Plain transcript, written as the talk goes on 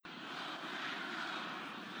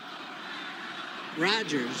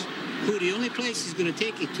Rodgers, who the only place he's going to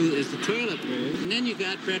take you to is the toilet bowl. And then you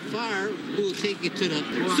got Brett Favre, who will take you to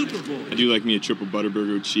the Super Bowl. I do like me a triple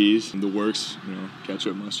butterburger with cheese. The works,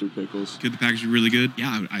 ketchup, mustard, pickles. Could the package be really good?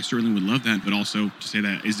 Yeah, I certainly would love that. But also, to say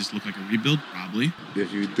that, is this look like a rebuild? Probably.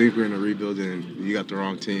 If you think we're in a rebuild, then you got the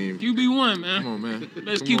wrong team. QB1, man. Come on, man.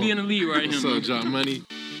 Best QB in the league right What's here, up, John Money?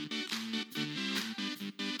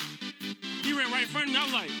 He ran right in front of me. I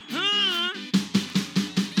was like, huh?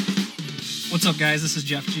 What's up, guys? This is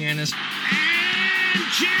Jeff Janis. And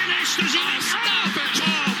Janis does not stop it.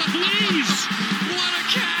 Oh, please. What a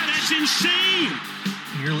catch. That's insane.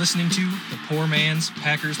 You're listening to the Poor Man's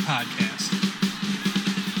Packers Podcast.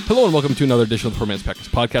 Hello and welcome to another edition of the Poor Man's Packers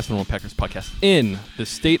Podcast, the number one Packers podcast in the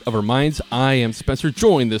state of our minds. I am Spencer,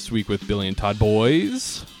 joined this week with Billy and Todd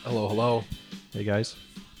Boys. Hello, hello. Hey, guys.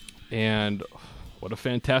 And what a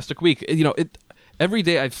fantastic week. Every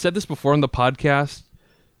day, I've said this before on the podcast,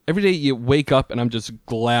 every day you wake up and I'm just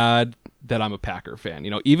glad that I'm a Packer fan.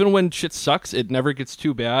 Even when shit sucks, it never gets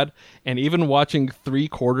too bad. And even watching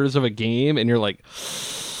 3/4 of a game and you're like,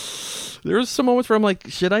 there's some moments where I'm like,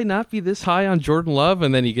 should I not be this high on Jordan Love?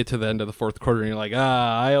 And then you get to the end of the fourth quarter and you're like,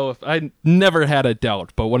 I never had a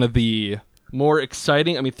doubt. But one of the more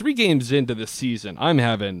exciting, 3 games into this season, I'm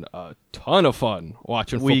having a ton of fun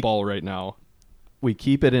watching football right now. We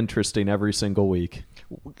keep it interesting every single week.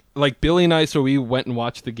 Like Billy and I, so we went and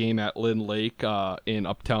watched the game at Lynn Lake in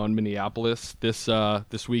uptown Minneapolis this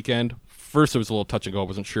weekend. First, it was a little touch and go. I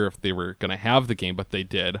wasn't sure if they were going to have the game, but they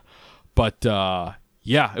did. But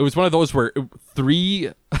yeah, it was one of those where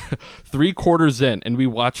three quarters in, and we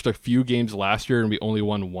watched a few games last year, and we only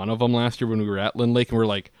won one of them last year when we were at Lynn Lake, and we're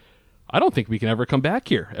like, I don't think we can ever come back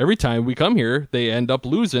here. Every time we come here, they end up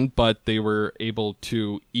losing, but they were able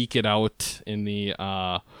to eke it out in the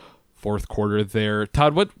fourth quarter there.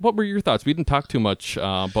 Todd, what were your thoughts? We didn't talk too much,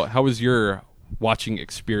 but how was your watching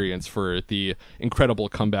experience for the incredible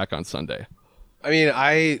comeback on Sunday?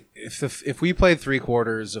 If we played 3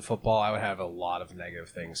 quarters of football, I would have a lot of negative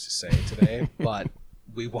things to say today, but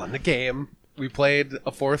we won the game. We played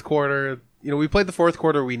a fourth quarter. We played the fourth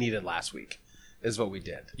quarter we needed last week. Is what we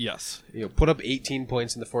did. Yes. Put up 18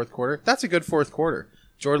 points in the fourth quarter. That's a good fourth quarter.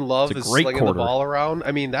 Jordan Love is slinging the ball around.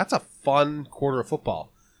 That's a fun quarter of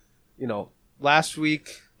football. Last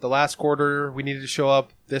week, the last quarter, we needed to show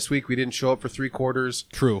up. This week, we didn't show up for 3 quarters.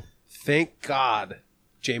 True. Thank God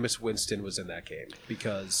Jameis Winston was in that game,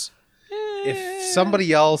 because if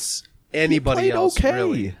somebody else, anybody else, okay.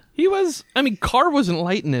 Really. He was, Carr wasn't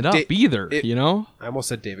lighting it up either, I almost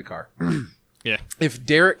said David Carr. Yeah. If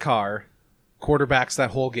Derek Carr quarterbacks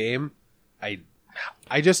that whole game,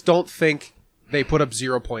 I just don't think they put up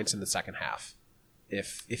 0 points in the second half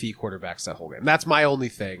if he quarterbacks that whole game. That's my only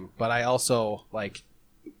thing, but I also,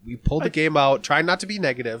 we pulled the game out, trying not to be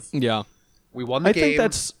negative. Yeah. We won the game.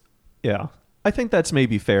 I think that's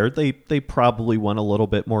maybe fair. They probably went a little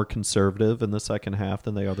bit more conservative in the second half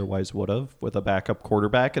than they otherwise would have with a backup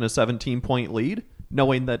quarterback and a 17-point lead,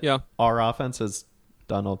 knowing that our offense has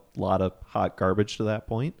done a lot of hot garbage to that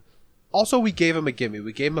point. Also, we gave him a gimme.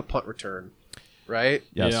 We gave him a punt return, right?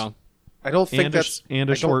 Yes. Yeah. I don't think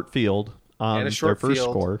a short field on their first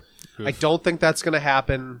score. I don't think that's going to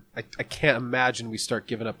happen. I can't imagine we start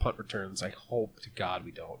giving up punt returns. I hope to God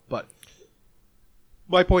we don't. But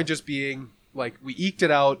my point just being, we eked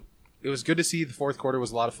it out. It was good to see. The fourth quarter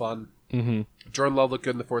was a lot of fun. Mm-hmm. Jordan Love looked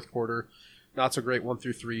good in the fourth quarter. Not so great 1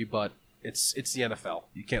 through 3, but it's the NFL.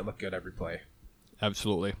 You can't look good every play.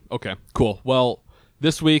 Absolutely. Okay, cool. Well,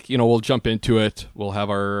 this week, we'll jump into it. We'll have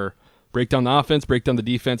our break down the offense, break down the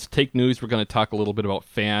defense, take news. We're going to talk a little bit about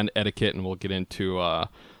fan etiquette, and we'll get into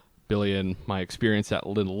Billy and my experience at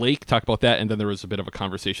Lynn Lake, talk about that. And then there was a bit of a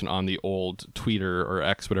conversation on the old Twitter or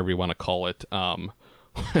X, whatever you want to call it,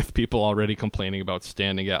 with people already complaining about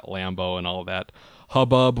standing at Lambeau and all that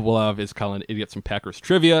hubbub. We'll have Is Colin Idiot some Packers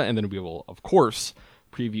trivia, and then we will, of course,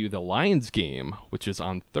 preview the Lions game, which is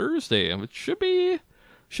on Thursday, and it should be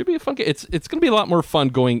a fun game. It's going to be a lot more fun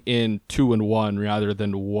going in 2-1 rather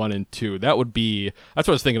than 1-2. That's what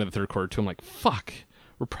I was thinking in the third quarter too. I'm like, fuck,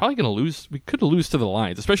 we're probably going to lose. We could lose to the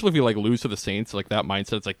Lions, especially if we lose to the Saints. That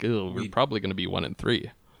mindset, it's like, we're probably going to be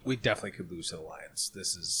 1-3. We definitely could lose to the Lions.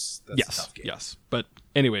 That's a tough game. Yes. But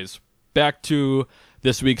anyways, back to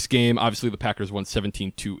this week's game. Obviously, the Packers won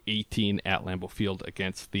 17-18 at Lambeau Field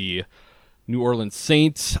against the New Orleans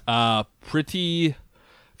Saints. God,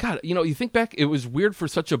 you think back, it was weird for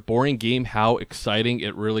such a boring game how exciting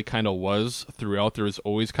it really kind of was throughout. There was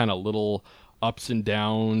always kind of little ups and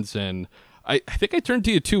downs, and I think I turned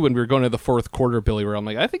to you too when we were going to the fourth quarter, Billy, where I'm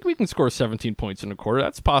like, I think we can score 17 points in a quarter.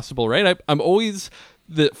 That's possible, right? I'm always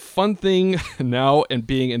the fun thing now and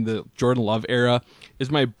being in the Jordan Love era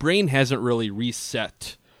is my brain hasn't really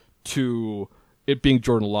reset to it being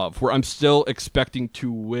Jordan Love, where I'm still expecting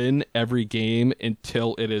to win every game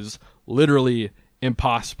until it is literally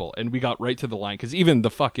impossible. And we got right to the line, because even the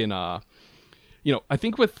fucking, I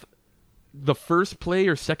think with the first play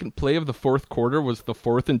or second play of the fourth quarter was the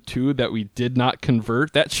 4th and 2 that we did not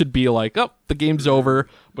convert. That should be like, oh, the game's over,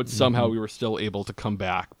 but somehow we were still able to come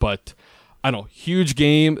back. But I don't know, huge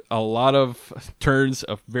game, a lot of turns,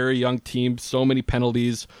 a very young team, so many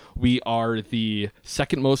penalties. We are the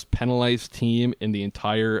second most penalized team in the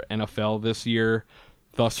entire NFL this year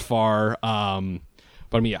thus far.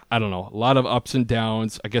 But I mean, yeah, I don't know. A lot of ups and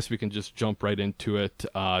downs. I guess we can just jump right into it.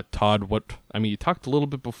 Todd, you talked a little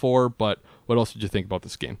bit before, but what else did you think about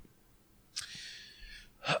this game?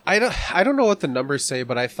 I don't know what the numbers say,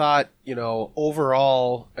 but I thought,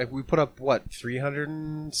 overall, we put up,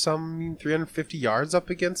 350 yards up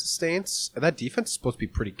against the Saints? And that defense is supposed to be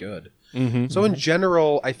pretty good. Mm-hmm. So in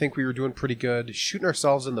general, I think we were doing pretty good. Shooting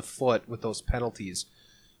ourselves in the foot with those penalties.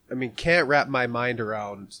 I mean, can't wrap my mind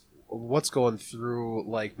around what's going through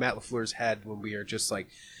like Matt LaFleur's head when we are just like,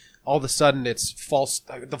 all of a sudden it's false.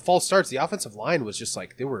 The false starts. The offensive line was just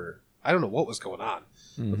like, I don't know what was going on.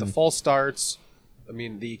 Mm-hmm. But the false starts, I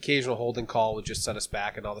mean, the occasional holding call would just set us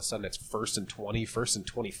back, and all of a sudden it's 1st and 20, 1st and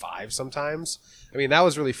 25 sometimes. I mean, that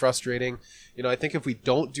was really frustrating. I think if we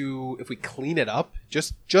clean it up,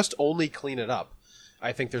 just only clean it up,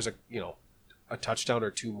 I think there's a touchdown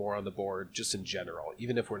or two more on the board just in general,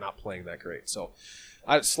 even if we're not playing that great. So,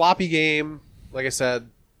 sloppy game. Like I said,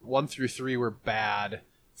 1 through 3 were bad.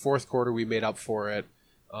 Fourth quarter, we made up for it.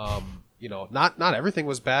 Not everything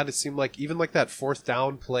was bad. It seemed like even like that 4th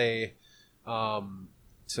down play,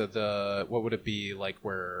 to the, what would it be, like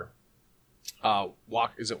where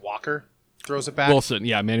Walker throws it back? Wilson,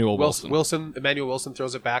 yeah, Emmanuel Wilson. Emmanuel Wilson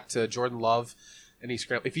throws it back to Jordan Love, and he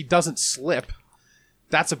scrambles. If he doesn't slip,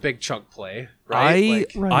 that's a big chunk play, right?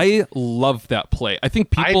 I love that play. I think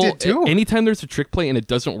people, I did too. Anytime there's a trick play and it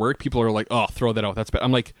doesn't work, people are like, oh, throw that out. That's bad.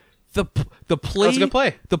 I'm like, the play, that's a good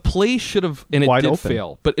play. The play should have, and it wide did open.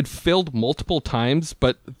 fail, but it failed multiple times.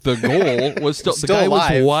 But the goal was still the guy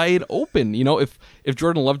alive. was wide open. If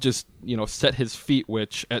Jordan Love just set his feet,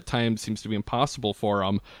 which at times seems to be impossible for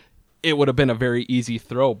him, it would have been a very easy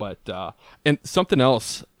throw. But and something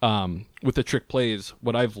else with the trick plays,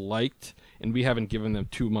 what I've liked, and we haven't given them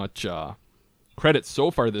too much credit so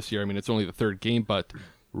far this year. I mean, it's only the 3rd game, but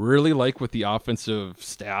really like what the offensive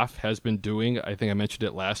staff has been doing. I think I mentioned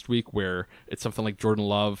it last week, where it's something like Jordan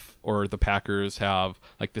Love or the Packers have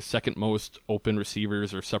like the 2nd most open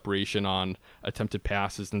receivers or separation on attempted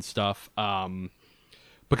passes and stuff. But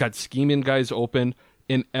got scheming guys open.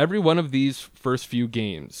 In every one of these first few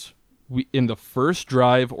games, in the first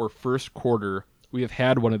drive or first quarter, we have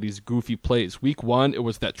had one of these goofy plays. Week 1, it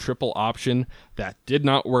was that triple option that did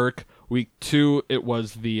not work. Week 2, it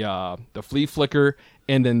was the flea flicker.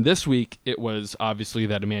 And then this week, it was obviously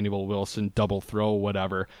that Emmanuel Wilson double throw,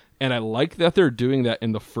 whatever. And I like that they're doing that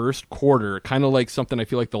in the first quarter, kind of like something I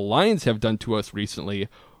feel like the Lions have done to us recently,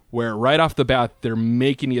 where right off the bat, they're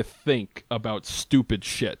making you think about stupid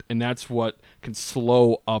shit. And that's what can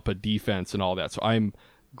slow up a defense and all that. So I'm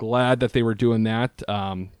glad that they were doing that.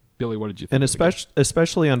 Billy, what did you think? And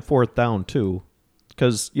especially on 4th down, too.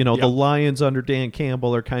 Because, the Lions under Dan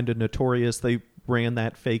Campbell are kind of notorious. They ran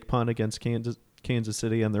that fake punt against Kansas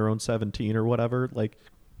City on their own 17 or whatever. Like,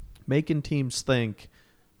 making teams think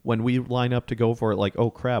when we line up to go for it, like,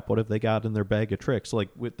 oh, crap, what have they got in their bag of tricks? Like,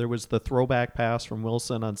 there was the throwback pass from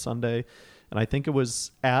Wilson on Sunday, and I think it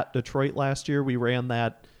was at Detroit last year. We ran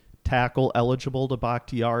that tackle eligible to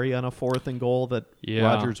Bakhtiari on a 4th and goal that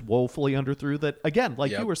Rodgers woefully underthrew. That, again,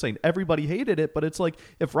 like you were saying, everybody hated it, but it's like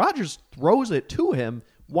if Rodgers throws it to him,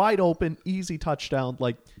 wide open, easy touchdown,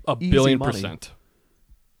 like a easy billion money. %.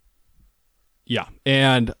 Yeah,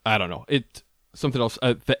 and I don't know. Something else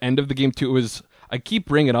at the end of the game too. It was, I keep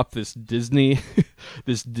bringing up this Disney,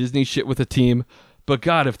 this Disney shit with the team, but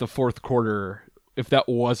God, if the fourth quarter, if that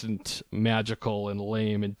wasn't magical and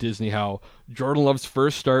lame and Disney, how Jordan Love's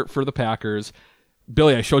first start for the Packers.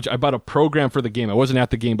 Billy, I showed you, I bought a program for the game. I wasn't at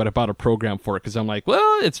the game, but I bought a program for it because I'm like,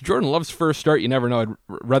 well, it's Jordan Love's first start. You never know. I'd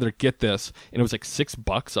rather get this. And it was like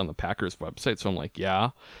 $6 on the Packers website. So I'm like, yeah.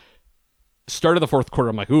 Start of the fourth quarter,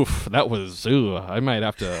 I'm like, oof, that was, I might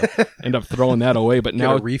have to end up throwing that away. But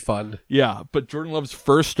now, get a refund. Yeah, but Jordan Love's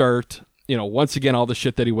first start, once again, all the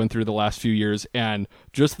shit that he went through the last few years, and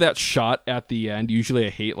just that shot at the end. Usually I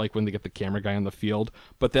hate like when they get the camera guy on the field,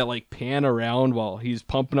 but that like pan around while he's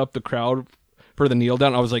pumping up the crowd for the kneel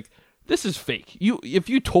down. I was like, this is fake. If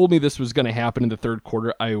you told me this was going to happen in the third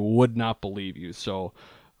quarter, I would not believe you. So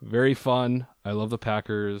very fun. I love the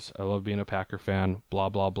Packers. I love being a Packer fan. Blah,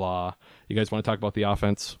 blah, blah. You guys want to talk about the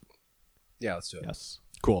offense? Yeah, let's do it. Yes.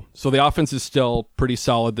 Cool. So the offense is still pretty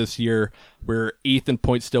solid this year. We're 8th in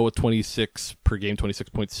points still with 26 per game,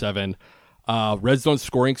 26.7. Red zone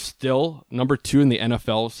scoring still number 2 in the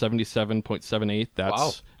NFL, 77.78.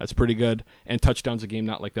 That's pretty good. And touchdowns a game,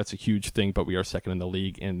 not like that's a huge thing, but we are second in the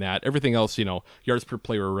league in that. Everything else, yards per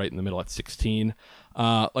play, we're right in the middle at 16.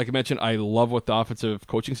 Like I mentioned, I love what the offensive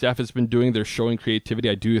coaching staff has been doing. They're showing creativity.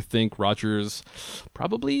 I do think Rodgers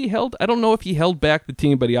probably I don't know if he held back the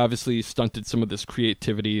team, but he obviously stunted some of this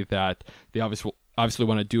creativity that they obviously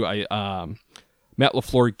want to do. Matt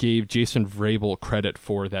LaFleur gave Jason Vrabel credit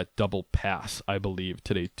for that double pass, I believe,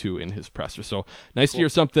 today, too, in his presser. So nice to hear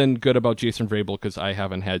something good about Jason Vrabel, because I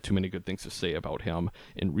haven't had too many good things to say about him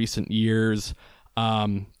in recent years.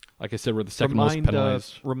 Like I said, we're the second most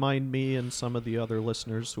penalized. Remind me and some of the other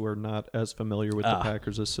listeners who are not as familiar with the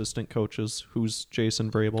Packers assistant coaches, who's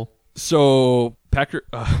Jason Vrabel? So,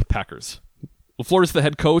 Packers. LaFleur's the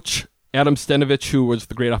head coach. Adam Stenovich, who was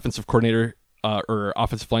the great offensive coordinator, or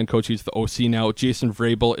offensive line coach, he's the OC now. Jason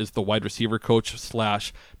Vrabel is the wide receiver coach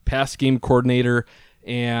 / pass game coordinator,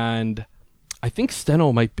 and I think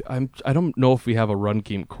Steno might be, I don't know if we have a run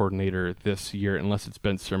game coordinator this year, unless it's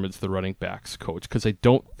Ben Simmons, the running backs coach, because I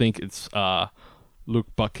don't think it's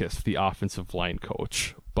Luke Buckus, the offensive line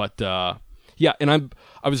coach. But yeah, and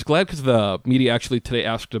I was glad because the media actually today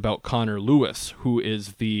asked about Connor Lewis,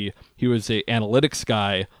 he was a analytics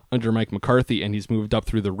guy under Mike McCarthy, and he's moved up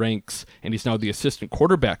through the ranks, and he's now the assistant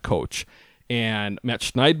quarterback coach. And Matt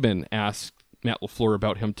Schneidman asked Matt LaFleur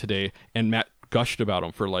about him today, and Matt gushed about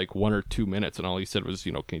him for like 1 or 2 minutes, and all he said was,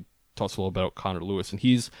 can you tell us a little about Connor Lewis? And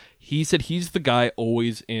he said he's the guy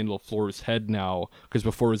always in LaFleur's head now, because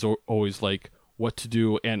before it was always like what to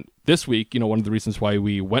do. And this week, one of the reasons why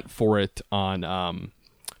we went for it on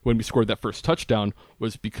when we scored that first touchdown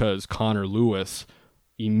was because Connor Lewis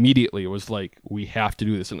immediately was like, we have to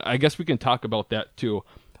do this. And I guess we can talk about that too.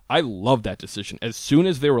 I love that decision. As soon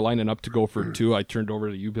as they were lining up to go for 2, I turned over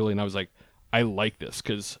to you, Billy, and I was like, I like this,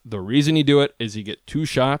 because the reason you do it is you get 2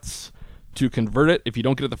 shots to convert it. If you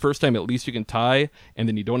don't get it the first time, at least you can tie, and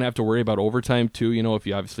then you don't have to worry about overtime too, if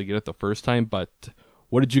you obviously get it the first time. But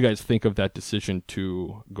what did you guys think of that decision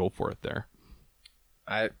to go for it there?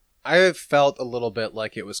 I felt a little bit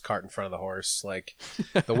like it was cart in front of the horse. Like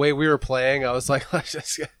the way we were playing, I was like, let's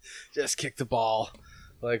just kick the ball.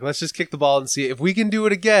 Like, let's just kick the ball and see if we can do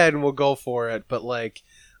it again. We'll go for it. But like,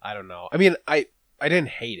 I don't know. I mean, I didn't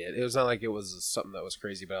hate it. It was not like it was something that was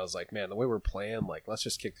crazy, but I was like, man, the way we're playing, like, let's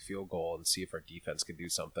just kick the field goal and see if our defense can do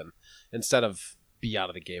something instead of be out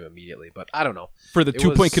of the game immediately. But I don't know. For the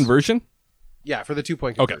 2-point conversion? Yeah, for the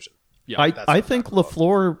 2-point conversion. Okay. Yeah, I think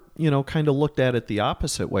LaFleur, kind of looked at it the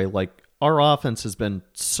opposite way. Like, our offense has been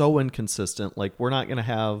so inconsistent. Like, we're not going to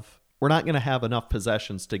have enough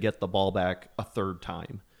possessions to get the ball back a third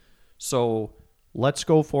time. So let's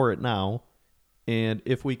go for it now. And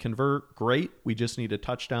if we convert, great. We just need a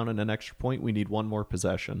touchdown and an extra point. We need 1 more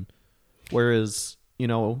possession. Whereas,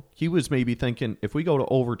 he was maybe thinking, if we go to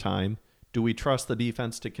overtime, do we trust the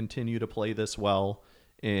defense to continue to play this well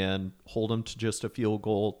and hold them to just a field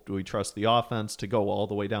goal? Do we trust the offense to go all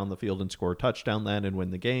the way down the field and score a touchdown then and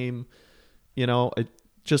win the game?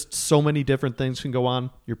 Just so many different things can go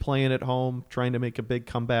on. You're playing at home, trying to make a big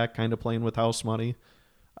comeback, kind of playing with house money.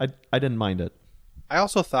 I didn't mind it. I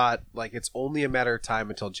also thought, like, it's only a matter of time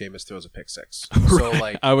until Jameis throws a pick 6. So,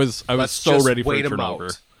 like, I was so ready for a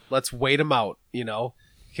turnover. Let's wait him out,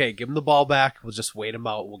 Okay, give him the ball back. We'll just wait him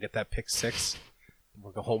out. We'll get that pick 6. And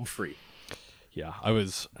we'll go home free. Yeah, I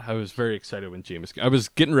was very excited when Jameis. I was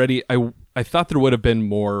getting ready. I thought there would have been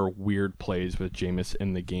more weird plays with Jameis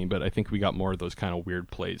in the game, but I think we got more of those kind of weird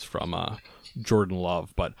plays from Jordan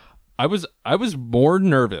Love. But I was more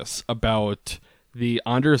nervous about the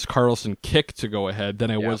Anders Carlson kick to go ahead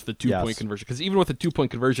than I was the 2-point conversion. Because even with the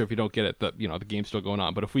 2-point conversion, if you don't get it, the game's still going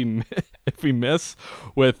on. But if we miss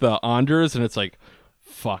with Anders, and it's like,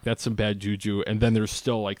 fuck, that's some bad juju. And then there's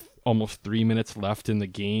still like almost 3 minutes left in the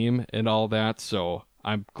game and all that. So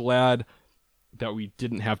I'm glad that we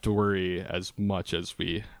didn't have to worry as much as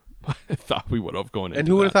we thought we would have going into. And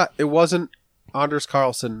who would have thought it wasn't Anders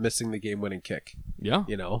Carlson missing the game-winning kick? Yeah,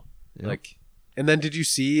 like. And then did you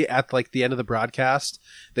see at like the end of the broadcast,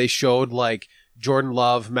 they showed like Jordan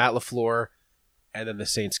Love, Matt LaFleur, and then the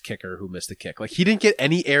Saints kicker who missed the kick. Like, he didn't get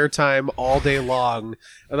any airtime all day long,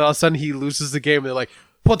 and then all of a sudden he loses the game. And they're like,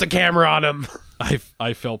 Put the camera on him.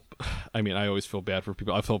 I felt, I mean, I always feel bad for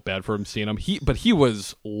people. I felt bad for him seeing him. But he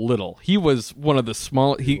was little. He was one of the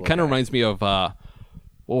small. He kind of reminds me of what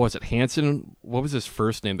was it? Hansen. What was his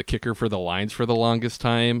first name? The kicker for the Lions for the longest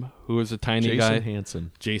time. Who was a tiny guy? Jason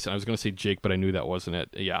Hansen. Jason. I was going to say Jake, but I knew that wasn't it.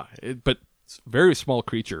 Yeah, but very small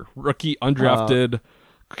creature, rookie, undrafted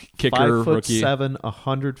kicker, 5'7",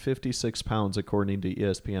 156 pounds, according to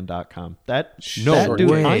ESPN.com. That No dude,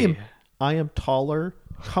 way. I am taller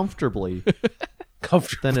comfortably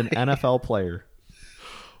than an NFL player.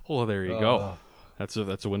 Oh, there you go. That's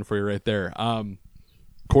a win for you right there.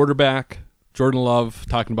 Quarterback Jordan Love,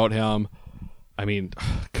 talking about him. I mean,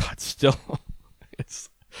 God, still,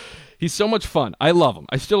 he's so much fun. I love him.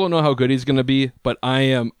 I still don't know how good he's going to be, but I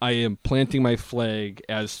am planting my flag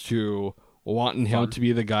as to wanting him to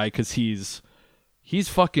be the guy because he's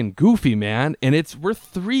fucking goofy, man. And we're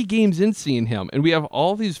 3 games in seeing him, and we have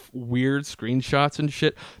all these weird screenshots and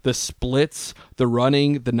shit. The splits, the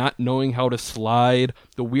running, the not knowing how to slide,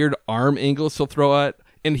 the weird arm angles he'll throw at.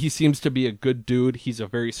 And he seems to be a good dude. He's a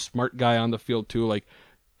very smart guy on the field too. Like,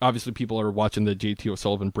 obviously people are watching the JT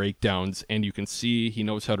O'Sullivan breakdowns, and you can see he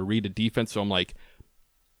knows how to read a defense. So I'm like,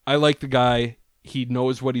 I like the guy. He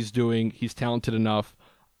knows what he's doing. He's talented enough.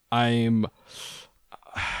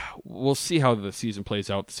 We'll see how the season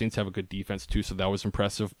plays out. The Saints have a good defense too, so that was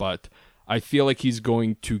impressive. But I feel like he's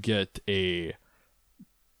going to get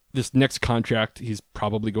this next contract. He's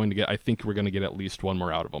probably going to get. I think we're going to get at least one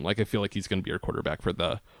more out of him. Like, I feel like he's going to be our quarterback for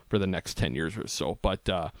the next 10 years or so. But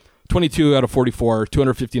 22 out of 44,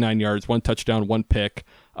 259 yards, 1 touchdown, 1 pick,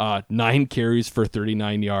 9 carries for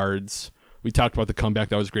 39 yards. We talked about the comeback.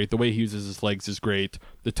 That was great. The way he uses his legs is great.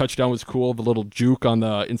 The touchdown was cool. The little juke on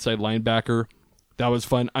the inside linebacker, that was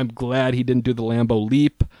fun. I'm glad he didn't do the Lambeau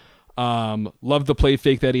leap. Loved the play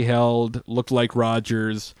fake that he held. Looked like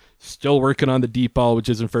Rodgers. Still working on the deep ball, which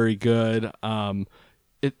isn't very good.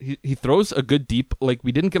 He throws a good deep. Like,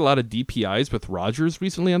 we didn't get a lot of DPIs with Rodgers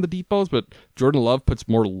recently on the deep balls, but Jordan Love puts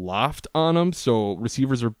more loft on them, so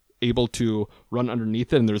receivers are able to run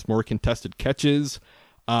underneath it, and there's more contested catches.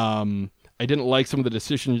 I didn't like some of the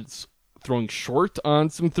decisions throwing short on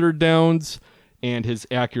some third downs, and his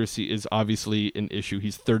accuracy is obviously an issue.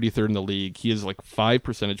 He's 33rd in the league. He is like 5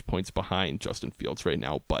 percentage points behind Justin Fields right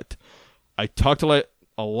now, but I talked a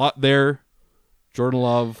lot there. Jordan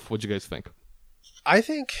Love, what'd you guys think? I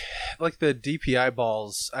think, like, the DPI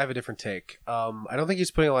balls, I have a different take. I don't think he's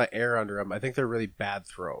putting a lot of air under them. I think they're really bad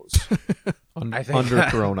throws.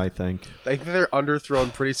 Underthrown, I think. I think they're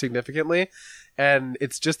underthrown pretty significantly. And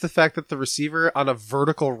it's just the fact that the receiver on a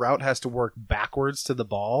vertical route has to work backwards to the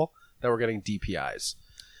ball that we're getting DPIs.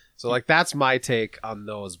 So, like, that's my take on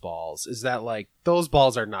those balls, is that, like, those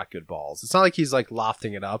balls are not good balls. It's not like he's, like,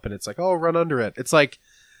 lofting it up and it's like, oh, run under it. It's like,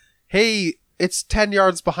 hey, it's 10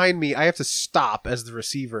 yards behind me. I have to stop as the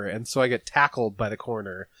receiver, and so I get tackled by the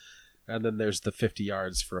corner. And then there's the 50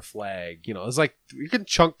 yards for a flag. You know, it's like, you can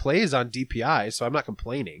chunk plays on DPI, so I'm not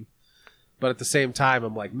complaining. But at the same time,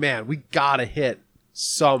 I'm like, man, we gotta hit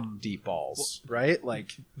some deep balls, right?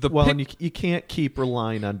 Like, and you can't keep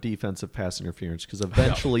relying on defensive pass interference, because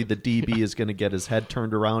eventually the DB is going to get his head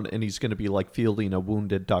turned around and he's going to be like fielding a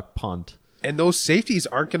wounded duck punt. And those safeties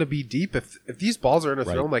aren't going to be deep. If these balls are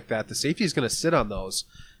underthrown like that, the safety is going to sit on those,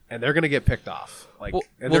 and they're going to get picked off.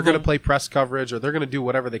 They're going to play press coverage, or they're going to do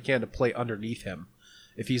whatever they can to play underneath him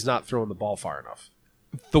if he's not throwing the ball far enough.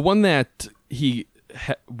 The one that he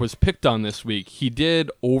was picked on this week, he did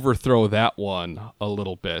overthrow that one a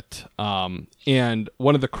little bit. And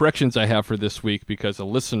one of the corrections I have for this week, because a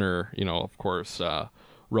listener, of course,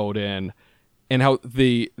 wrote in, and how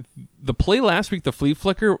the play last week, the flea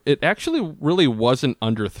flicker, it actually really wasn't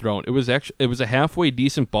underthrown. It was a halfway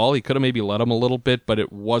decent ball. He could have maybe let him a little bit, but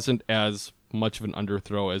it wasn't as much of an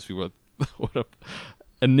underthrow as we would have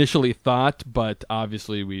initially thought. But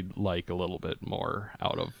obviously, we'd like a little bit more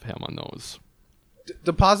out of him on those.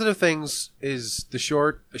 The positive things is the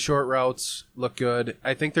short routes look good.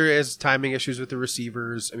 I think there is timing issues with the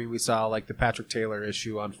receivers. I mean, we saw like the Patrick Taylor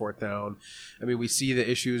issue on 4th down. I mean, we see the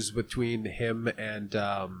issues between him and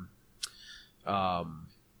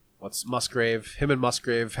Musgrave. Him and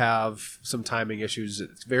Musgrave have some timing issues.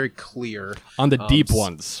 It's very clear on the deep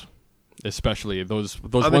ones, especially those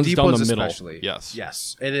ones down the middle. Especially.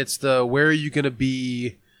 Yes, and it's the where are you going to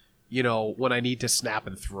be? When I need to snap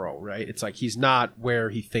and throw, right? It's like he's not where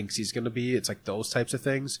he thinks he's going to be. It's like those types of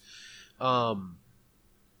things. But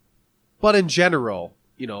in general,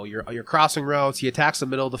 you're crossing routes. He attacks the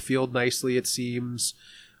middle of the field nicely, it seems.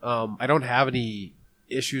 I don't have any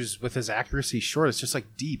issues with his accuracy short. It's just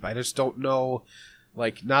like deep. I just don't know.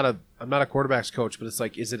 Like, I'm not a quarterback's coach, but it's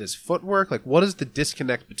like, is it his footwork? Like, what is the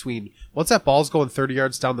disconnect between once that ball's going 30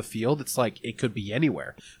 yards down the field? It's like it could be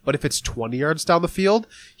anywhere. But if it's 20 yards down the field,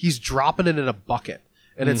 he's dropping it in a bucket.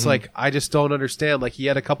 And it's like, I just don't understand. Like, he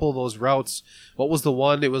had a couple of those routes. What was the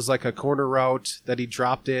one? It was like a corner route that he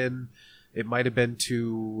dropped in. It might have been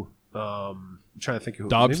to, I'm trying to think of who.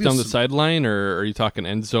 Dobbs down the sideline, or are you talking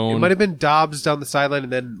end zone? It might have been Dobbs down the sideline,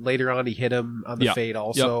 and then later on he hit him on the fade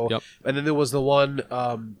also. Yep. And then there was the one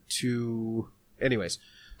anyways.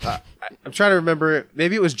 I'm trying to remember.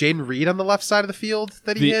 Maybe it was Jaden Reed on the left side of the field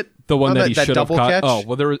that he hit. The one that he should have double caught. catch. Oh,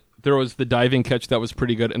 well, there was the diving catch that was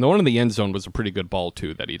pretty good. And the one in the end zone was a pretty good ball,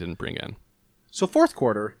 too, that he didn't bring in. So fourth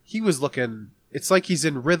quarter, he was looking... It's like he's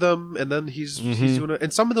in rhythm, and then he's doing it.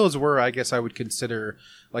 And some of those were, I guess I would consider...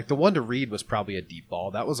 Like, the one to Reed was probably a deep ball.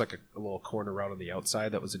 That was like a little corner route on the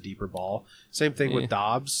outside. That was a deeper ball. Same thing with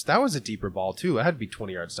Dobbs. That was a deeper ball, too. It had to be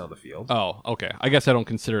 20 yards down the field. Oh, okay. I guess I don't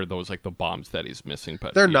consider those like the bombs that he's missing.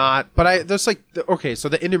 But they're not. But there's like... Okay, so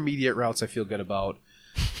the intermediate routes I feel good about.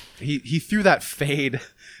 He threw that fade.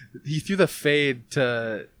 He threw the fade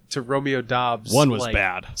to Romeo Dobbs. One was like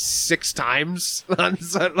bad. 6 times.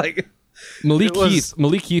 Like...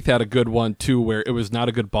 Malik Heath had a good one too, where it was not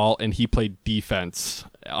a good ball, and he played defense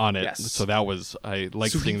on it. Yes. So that was I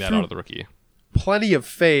like seeing that out of the rookie. Plenty of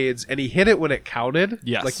fades, and he hit it when it counted.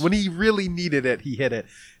 Yes, like when he really needed it, he hit it.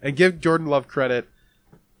 And give Jordan Love credit,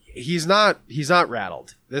 he's not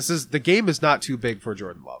rattled. The game is not too big for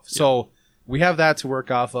Jordan Love. Yeah. So we have that to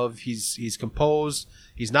work off of. He's composed.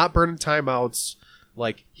 He's not burning timeouts.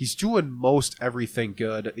 Like, he's doing most everything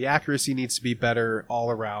good. The accuracy needs to be better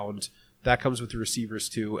all around. That comes with the receivers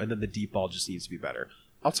too, and then the deep ball just needs to be better.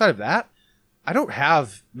 Outside of that, I don't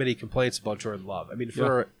have many complaints about Jordan Love. I mean,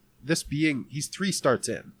 for this being, he's 3 starts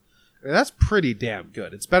in. I mean, that's pretty damn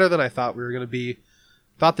good. It's better than I thought we were going to be.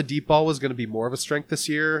 Thought the deep ball was going to be more of a strength this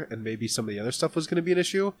year, and maybe some of the other stuff was going to be an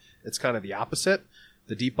issue. It's kind of the opposite.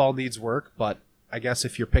 The deep ball needs work, but I guess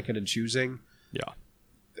if you're picking and choosing,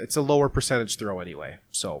 it's a lower percentage throw anyway.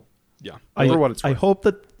 So, for what it's worth.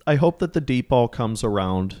 I hope that the deep ball comes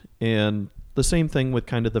around, and the same thing with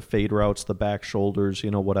kind of the fade routes, the back shoulders,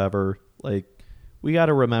 whatever. Like, we got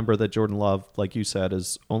to remember that Jordan Love, like you said,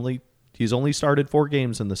 he's only started 4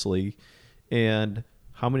 games in this league, and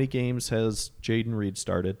how many games has Jaden Reed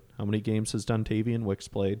started? How many games has Dontavian Wicks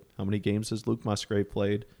played? How many games has Luke Musgrave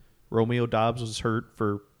played? Romeo Dobbs was hurt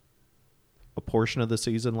for a portion of the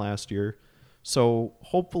season last year. So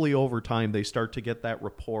hopefully over time they start to get that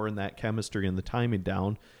rapport and that chemistry and the timing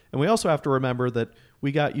down. And we also have to remember that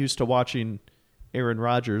we got used to watching Aaron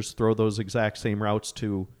Rodgers throw those exact same routes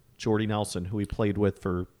to Jordy Nelson, who he played with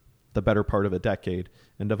for the better part of a decade,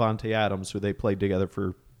 and Devontae Adams, who they played together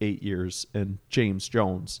for 8 years, and James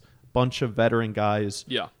Jones. Bunch of veteran guys.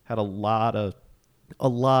 Had a lot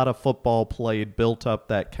of football played, built up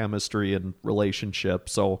that chemistry and relationship.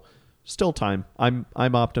 So still time. I'm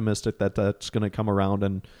optimistic that that's going to come around,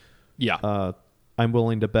 and I'm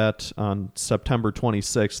willing to bet on September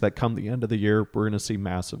 26th that come the end of the year we're going to see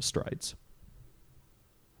massive strides.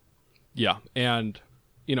 Yeah, and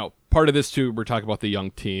part of this too, we're talking about the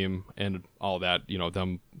young team and all that.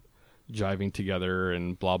 Them jiving together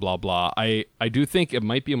and blah blah blah. I do think it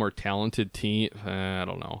might be a more talented team. I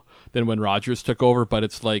don't know, than when Rodgers took over, but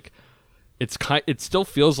it's like it still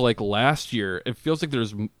feels like last year. It feels like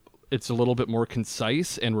it's a little bit more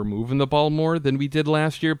concise, and we're moving the ball more than we did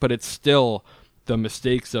last year, but it's still the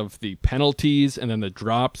mistakes of the penalties and then the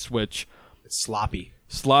drops, which it's sloppy.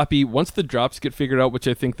 Once the drops get figured out, which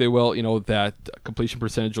I think they will, that completion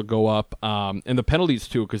percentage will go up. And the penalties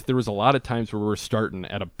too, because there was a lot of times where we were starting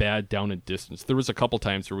at a bad down and distance. There was a couple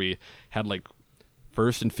times where we had like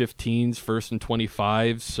 1st and 15s, 1st and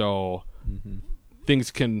 25s. So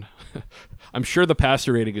things can, I'm sure the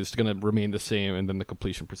passer rating is going to remain the same, and then the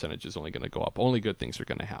completion percentage is only going to go up. Only good things are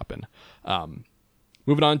going to happen.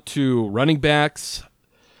 Moving on to running backs.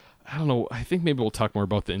 I don't know. I think maybe we'll talk more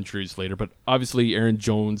about the injuries later, but obviously Aaron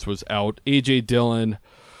Jones was out. A.J. Dillon,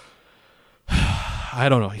 I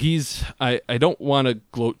don't know. I don't want to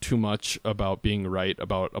gloat too much about being right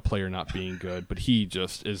about a player not being good, but he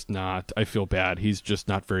just is not. I feel bad. He's just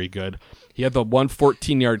not very good. He had the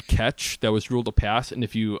 14-yard catch that was ruled a pass, and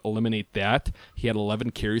if you eliminate that, he had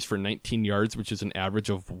 11 carries for 19 yards, which is an average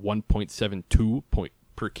of 1.72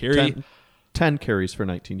 per carry. 10 carries for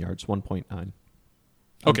 19 yards, 1.9.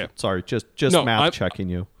 Okay. Sorry, just math checking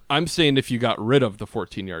you. I'm saying if you got rid of the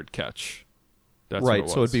 14-yard catch. That's right,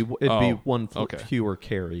 what it was. so it'd be one fewer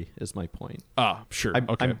carry is my point. Sure.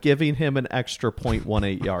 I'm giving him an extra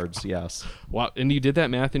 0.18 yards, yes. Wow, and you did that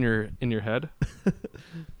math in your head?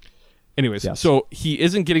 Anyways, Yes. so he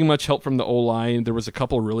isn't getting much help from the O-line. There was a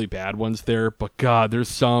couple really bad ones there, but God, there's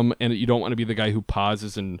some, and you don't want to be the guy who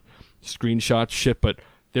pauses and screenshots shit, but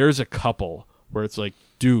there's a couple where it's like,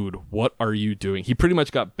 dude, what are you doing? He pretty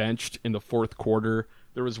much got benched in the fourth quarter.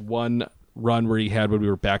 There was one run where he had when we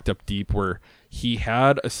were backed up deep where he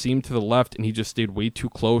had a seam to the left and he just stayed way too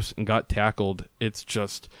close and got tackled. It's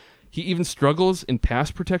just, he even struggles in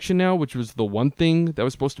pass protection now, which was the one thing that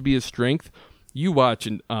was supposed to be his strength. You watch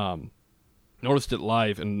and noticed it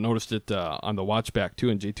live and noticed it on the watch back too,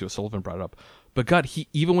 and JT O'Sullivan brought it up. But God, he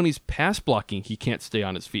even when he's pass blocking, he can't stay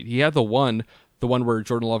on his feet. He had the one where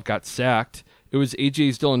Jordan Love got sacked. It was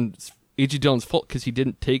AJ Dillon's fault because he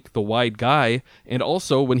didn't take the wide guy, and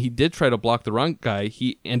also when he did try to block the wrong guy,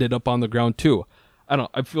 he ended up on the ground too.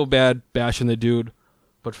 I feel bad bashing the dude,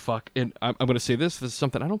 but fuck. And I'm going to say this. This is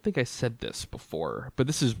something I don't think I said this before, but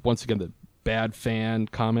this is once again the bad fan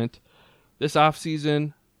comment. This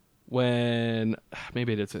offseason, when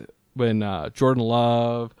Jordan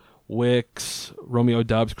Love, Wicks, Romeo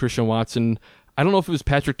Doubs, Christian Watson, I don't know if it was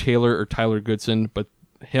Patrick Taylor or Tyler Goodson, but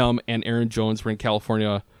him and Aaron Jones were in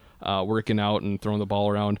California working out and throwing the ball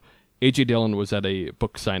around. AJ Dillon was at a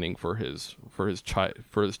book signing for his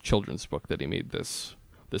children's book that he made this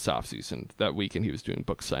offseason. That weekend he was doing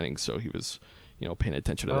book signings, so he was paying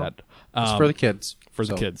attention to that. It's for the kids.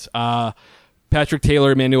 The kids. Patrick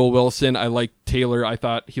Taylor, Emmanuel Wilson. I like Taylor. I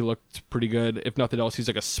thought he looked pretty good. If nothing else, he's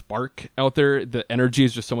like a spark out there. The energy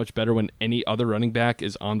is just so much better when any other running back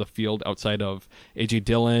is on the field outside of AJ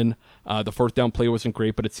Dillon. The fourth down play wasn't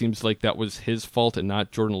great, but it seems like that was his fault and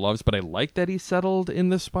not Jordan Love's. But I like that he settled in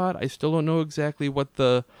this spot. I still don't know exactly what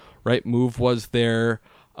the right move was there.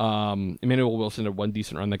 Emmanuel Wilson had one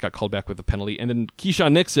decent run that got called back with a penalty. And then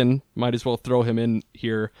Keyshawn Nixon, might as well throw him in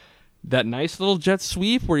here. That nice little jet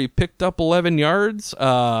sweep where he picked up 11 yards.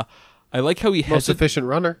 I like how he most efficient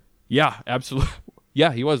runner. Yeah, absolutely.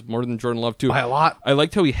 Yeah, he was more than Jordan Love too. By a lot. I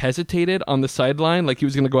liked how he hesitated on the sideline, like he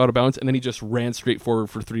was going to go out of bounds, and then he just ran straight forward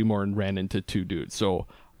for 3 more and ran into 2 dudes. So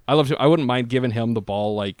I loved him. I wouldn't mind giving him the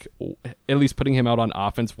ball, like at least putting him out on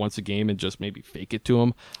offense once a game and just maybe fake it to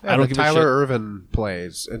him. Yeah, I don't give Tyler Irvin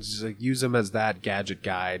plays. It's just like use him as that gadget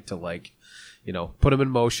guy to put him in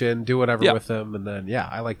motion, do whatever with him, and then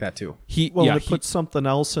I like that too. He puts something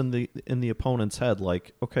else in the opponent's head.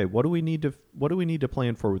 Like, okay, what do we need to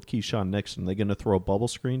plan for with Keyshawn Nixon? They're going to throw a bubble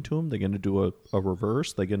screen to him. They're going to do a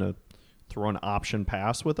reverse. They're going to throw an option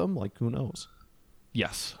pass with him. Like, who knows?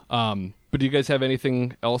 Yes. But do you guys have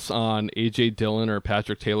anything else on AJ Dillon or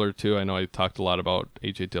Patrick Taylor too? I know I talked a lot about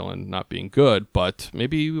AJ Dillon not being good, but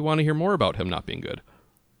maybe we want to hear more about him not being good.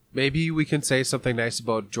 Maybe we can say something nice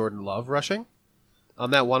about Jordan Love rushing.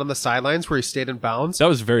 On that one on the sidelines where he stayed in bounds. That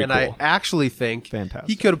was very cool. And I actually think Fantastic.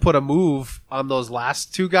 He could have put a move on those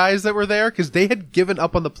last 2 guys that were there because they had given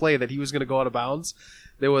up on the play that he was going to go out of bounds.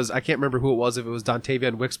 There was, I can't remember who it was, if it was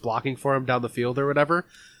Dontavian Wicks blocking for him down the field or whatever.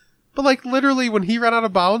 But literally when he ran out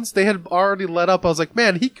of bounds, they had already let up. I was like,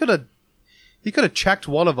 man, he could have checked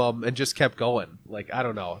one of them and just kept going. I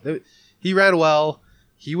don't know. He ran well.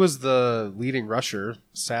 He was the leading rusher,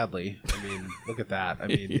 sadly. I mean, look at that. I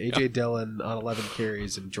mean, AJ Dillon on 11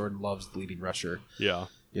 carries and Jordan Love's the leading rusher. Yeah.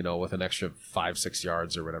 With an extra 5-6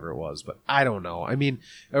 yards or whatever it was. But I don't know. I mean,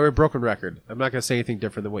 we're a broken record. I'm not going to say anything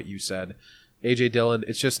different than what you said. AJ Dillon,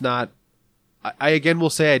 it's just not. I again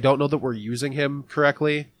will say I don't know that we're using him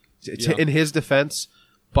correctly in his defense.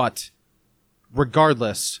 But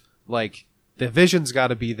regardless, the vision's got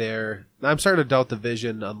to be there. I'm starting to doubt the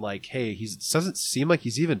vision on hey, he doesn't seem like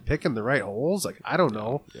he's even picking the right holes. I don't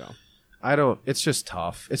know. Yeah. It's just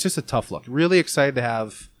tough. It's just a tough look. Really excited to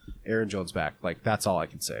have Aaron Jones back. That's all I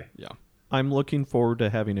can say. Yeah. I'm looking forward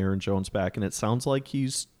to having Aaron Jones back, and it sounds like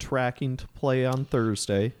he's tracking to play on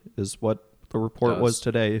Thursday, is what the report was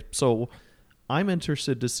today. So I'm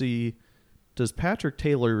interested to see, does Patrick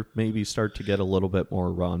Taylor maybe start to get a little bit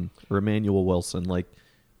more run, or Emmanuel Wilson?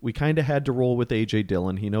 We kind of had to roll with A.J.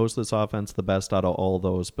 Dillon. He knows this offense the best out of all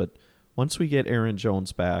those. But once we get Aaron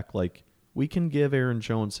Jones back, we can give Aaron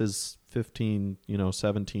Jones his 15,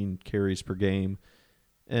 17 carries per game.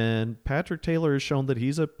 And Patrick Taylor has shown that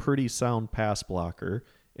he's a pretty sound pass blocker.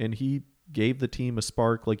 And he gave the team a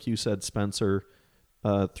spark, like you said, Spencer,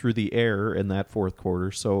 through the air in that fourth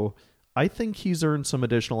quarter. So I think he's earned some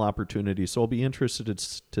additional opportunity. So I'll be interested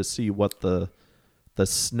to see what the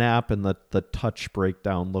snap and the touch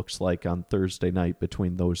breakdown looks like on Thursday night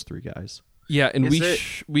between those 3 guys. Yeah, and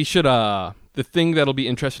we should the thing that'll be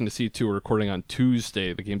interesting to see too, we're recording on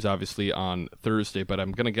Tuesday. The game's obviously on Thursday, but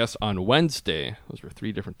I'm gonna guess on Wednesday. Those were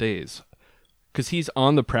 3 different days. Because he's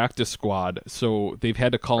on the practice squad, so they've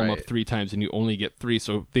had to call him up 3 times, and you only get 3,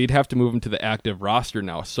 so they'd have to move him to the active roster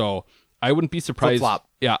now. So I wouldn't be surprised. Flip-flop.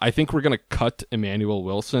 Yeah, I think we're going to cut Emmanuel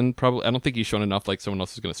Wilson. Probably. I don't think he's shown enough like someone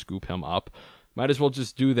else is going to scoop him up. Might as well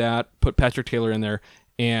just do that, put Patrick Taylor in there,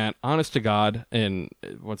 and honest to God, and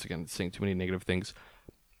once again, saying too many negative things,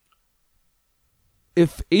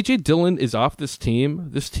 if A.J. Dillon is off this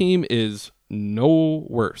team is no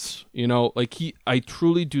worse. You know, like I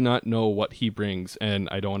truly do not know what he brings, and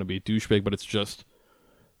I don't want to be a douchebag, but it's just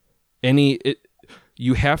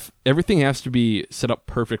everything has to be set up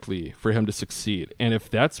perfectly for him to succeed. And if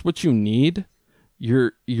that's what you need,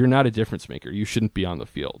 you're not a difference maker. You shouldn't be on the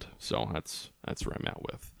field. So that's where I'm at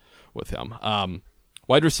with him.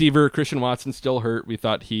 Wide receiver, Christian Watson still hurt. We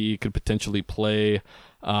thought he could potentially play.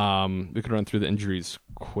 We could run through the injuries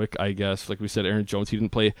quick, I guess. Like we said, Aaron Jones, he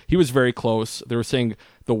didn't play. He was very close. They were saying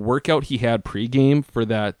the workout he had pregame for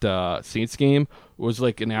that Saints game was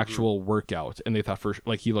like an actual workout, and they thought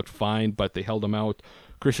he looked fine, but they held him out.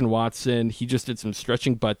 Christian Watson, he just did some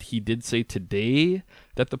stretching, but he did say today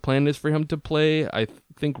that the plan is for him to play. I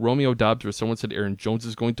think Romeo Doubs or someone said Aaron Jones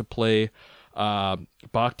is going to play.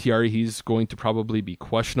 Bakhtiari, he's going to probably be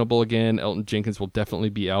questionable again. Elton Jenkins will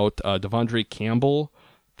definitely be out. Devondre Campbell,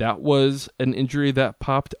 that was an injury that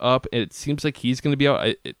popped up. It seems like he's going to be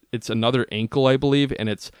out. It's another ankle, I believe, and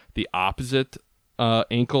it's the opposite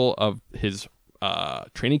ankle of his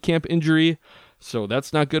training camp injury. So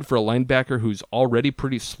that's not good for a linebacker who's already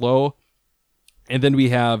pretty slow. And then we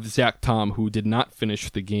have Zach Tom, who did not finish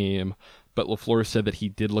the game, but LaFleur said that he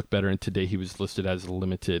did look better, and today he was listed as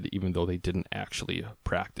limited, even though they didn't actually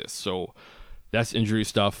practice. So that's injury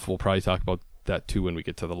stuff. We'll probably talk about that too when we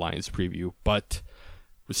get to the Lions preview. But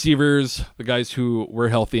receivers, the guys who were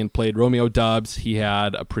healthy and played, Romeo Doubs, he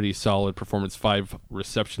had a pretty solid performance, 5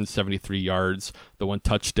 receptions, 73 yards, the 1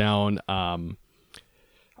 touchdown.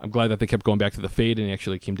 I'm glad that they kept going back to the fade and he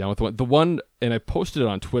actually came down with one. The one, and I posted it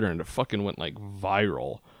on Twitter and it fucking went like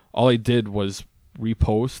viral. All I did was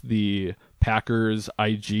repost the Packers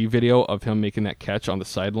IG video of him making that catch on the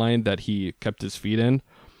sideline that he kept his feet in.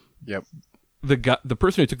 Yep. The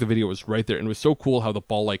person who took the video was right there, and it was so cool how the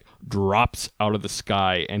ball like drops out of the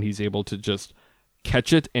sky and he's able to just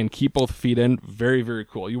catch it and keep both feet in. Very, very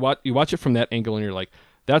cool. You watch it from that angle and you're like,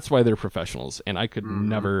 that's why they're professionals, and I could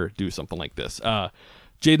never do something like this.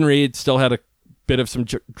 Jaden Reed still had a bit of some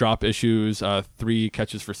drop issues, 3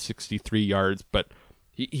 catches for 63 yards, but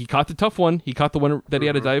he caught the tough one. He caught the one that he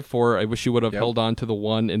had to dive for. I wish he would have held on to the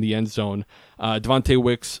one in the end zone. Devontae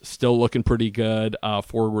Wicks still looking pretty good,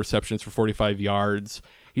 4 receptions for 45 yards.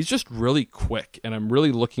 He's just really quick, and I'm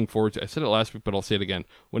really looking forward to, I said it last week, but I'll say it again,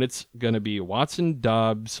 when it's going to be Watson,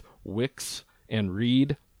 Doubs, Wicks, and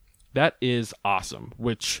Reed, that is awesome,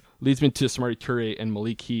 which leads me to Samari Toure and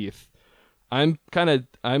Malik Heath. I'm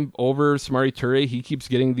over Samari Toure. He keeps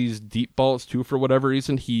getting these deep balls too for whatever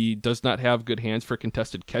reason. He does not have good hands for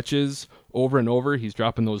contested catches over and over. He's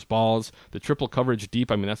dropping those balls. The triple coverage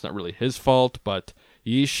deep, I mean, that's not really his fault, but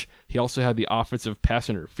yeesh. He also had the offensive pass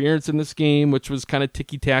interference in this game, which was kind of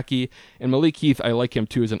ticky-tacky. And Malik Heath, I like him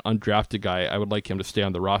too as an undrafted guy. I would like him to stay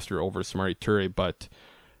on the roster over Samari Toure, but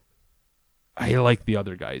I like the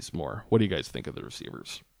other guys more. What do you guys think of the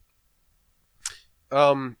receivers?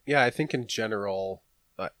 Yeah, I think in general,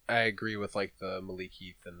 I agree with like the Malik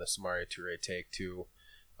Heath and the Samari Toure take too.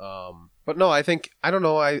 But no, I don't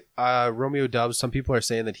know. Romeo Doubs, some people are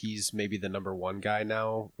saying that he's maybe the number 1 guy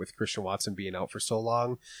now with Christian Watson being out for so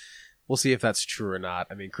long. We'll see if that's true or not.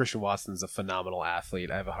 I mean, Christian Watson's a phenomenal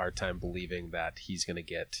athlete. I have a hard time believing that he's going to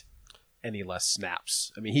get any less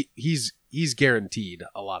snaps. I mean, he's guaranteed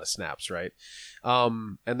a lot of snaps, right?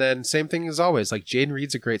 And then same thing as always, like Jaden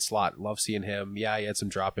Reed's a great slot. Love seeing him. Yeah, he had some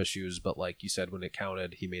drop issues, but like you said, when it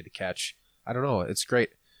counted, he made the catch. I don't know. It's great.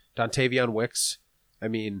 Dontavion Wicks, I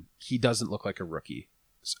mean, he doesn't look like a rookie.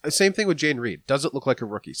 Same thing with Jaden Reed. Doesn't look like a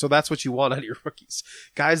rookie. So that's what you want out of your rookies.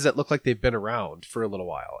 Guys that look like they've been around for a little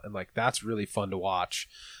while. And like, that's really fun to watch.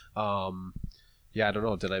 Yeah, I don't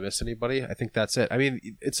know. Did I miss anybody? I think that's it. I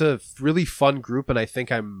mean, it's a really fun group, and I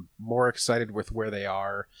think I'm more excited with where they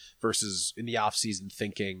are versus in the offseason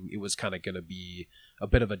thinking it was kind of going to be a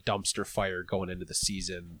bit of a dumpster fire going into the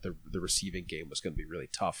season. The receiving game was going to be really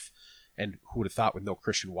tough. And who would have thought with no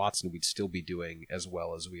Christian Watson we'd still be doing as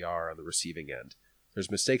well as we are on the receiving end.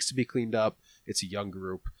 There's mistakes to be cleaned up. It's a young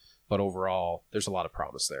group, but overall, there's a lot of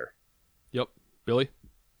promise there. Yep. Billy?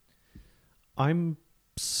 I'm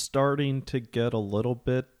starting to get a little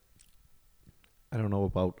bit, I don't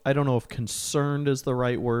know if concerned is the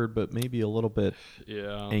right word, but maybe a little bit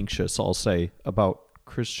anxious, I'll say, about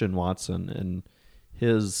Christian Watson and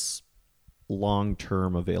his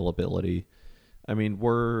long-term availability. I mean,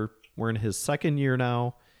 we're in his second year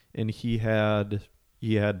now, and he had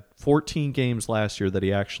he had 14 games last year that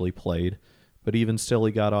he actually played, but even still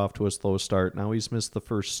he got off to a slow start. Now he's missed the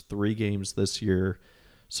first 3 games this year.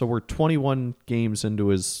 So we're 21 games into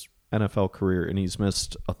his NFL career, and he's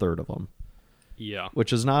missed a third of them. Yeah.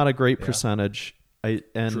 Which is not a great percentage.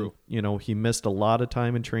 True. He missed a lot of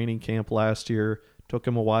time in training camp last year. Took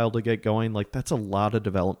him a while to get going. Like, that's a lot of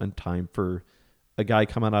development time for a guy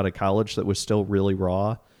coming out of college that was still really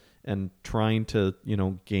raw and trying to,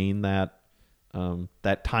 gain that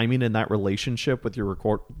that timing and that relationship with your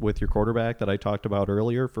quarterback that I talked about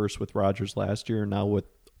earlier, first with Rodgers last year, now with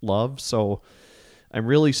Love. So I'm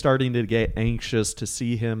really starting to get anxious to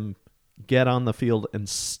see him get on the field and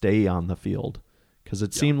stay on the field, because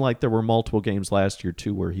it seemed like there were multiple games last year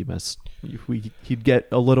too where he missed. He'd get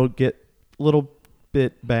a little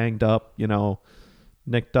bit banged up,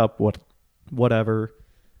 nicked up, whatever.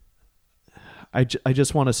 I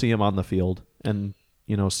just want to see him on the field and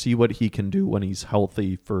see what he can do when he's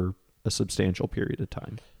healthy for a substantial period of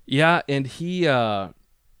time. Yeah, and he I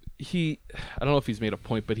don't know if he's made a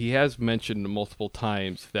point, but he has mentioned multiple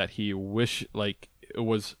times that he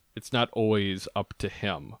it's not always up to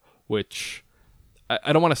him, which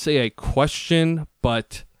I don't want to say I question,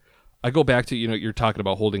 but I go back to, you're talking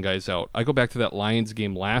about holding guys out. I go back to that Lions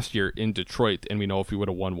game last year in Detroit, and we know if we would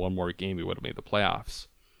have won one more game, we would have made the playoffs.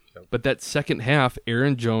 Yep. But that second half,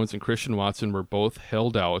 Aaron Jones and Christian Watson were both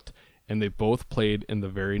held out, and they both played in the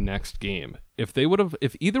very next game. If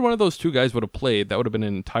either one of those two guys would have played, that would have been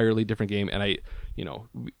an entirely different game. And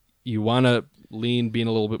you want to lean being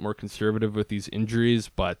a little bit more conservative with these injuries,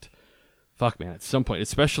 but fuck, man, at some point,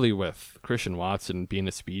 especially with Christian Watson being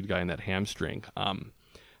a speed guy in that hamstring, I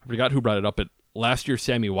forgot who brought it up, but last year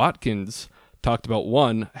Sammy Watkins talked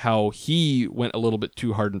about how he went a little bit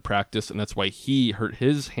too hard in practice, and that's why he hurt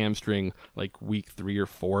his hamstring like week 3 or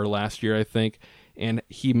 4 last year, I think. And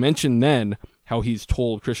he mentioned then how he's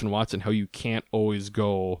told Christian Watson how you can't always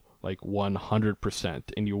go like 100%,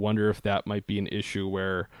 and you wonder if that might be an issue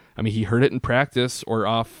where, he heard it in practice or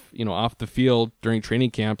off the field during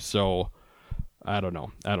training camp, so I don't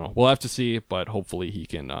know. We'll have to see, but hopefully he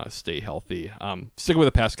can stay healthy. Sticking with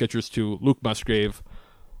the pass catchers too, Luke Musgrave,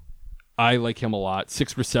 I like him a lot.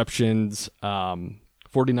 6 receptions,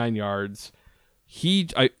 49 yards.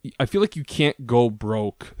 I feel like you can't go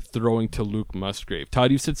broke throwing to Luke Musgrave.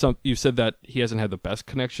 Todd, you said that he hasn't had the best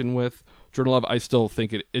connection with Jordan Love. I still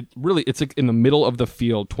think it's like in the middle of the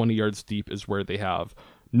field, 20 yards deep is where they have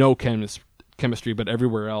no chemistry, but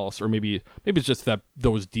everywhere else, or maybe it's just that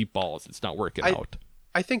those deep balls, it's not working out.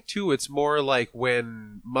 I think too, it's more like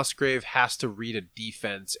when Musgrave has to read a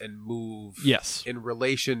defense and move in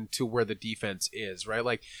relation to where the defense is, right?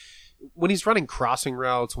 Like when he's running crossing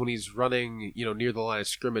routes, when he's running, near the line of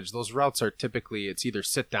scrimmage, those routes are typically, it's either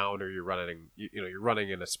sit down or you're running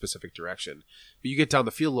in a specific direction. But you get down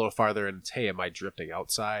the field a little farther and it's, hey, am I drifting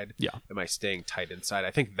outside? Yeah. Am I staying tight inside?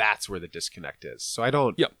 I think that's where the disconnect is. So I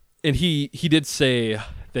don't. Yep. And he did say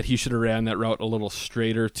that he should have ran that route a little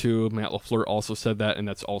straighter too. Matt LaFleur also said that, and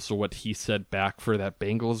that's also what he said back for that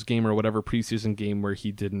Bengals game or whatever preseason game where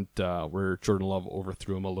he didn't, where Jordan Love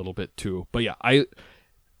overthrew him a little bit too. But yeah,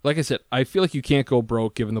 like I said, I feel like you can't go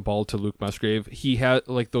broke giving the ball to Luke Musgrave. He had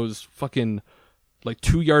like those fucking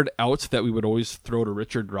 2-yard outs that we would always throw to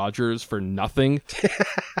Richard Rodgers for nothing.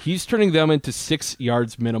 He's turning them into 6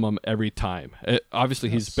 yards minimum every time. Obviously,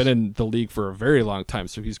 he's been in the league for a very long time,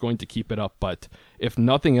 so he's going to keep it up. But if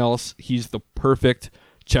nothing else, he's the perfect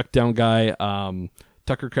check down guy.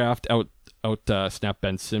 Tucker Kraft out snapped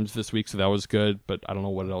Ben Sims this week, so that was good. But I don't know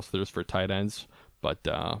what else there's for tight ends. But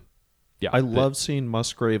yeah, I love seeing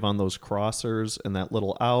Musgrave on those crossers and that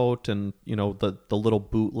little out and, the little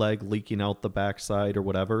bootleg leaking out the backside or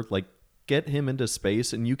whatever. Like, get him into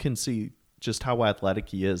space and you can see just how athletic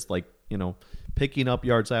he is. Like, picking up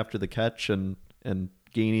yards after the catch and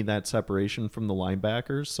gaining that separation from the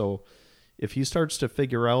linebackers. So if he starts to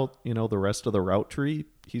figure out, the rest of the route tree,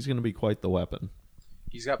 he's going to be quite the weapon.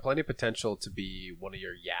 He's got plenty of potential to be one of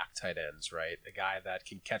your yak tight ends, right? A guy that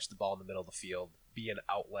can catch the ball in the middle of the field, be an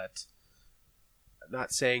outlet. I'm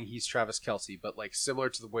not saying he's Travis Kelce, but like similar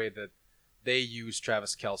to the way that they use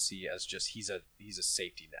Travis Kelce as just he's a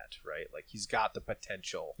safety net, right? Like he's got the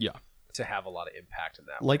potential to have a lot of impact in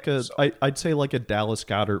that way. I'd say like a Dallas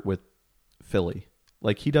Goedert with Philly.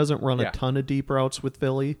 Like he doesn't run a ton of deep routes with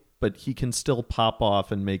Philly, but he can still pop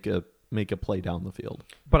off and make a play down the field.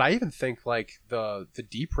 But I even think like the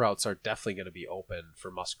deep routes are definitely going to be open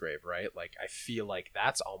for Musgrave, right? Like I feel like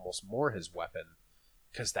that's almost more his weapon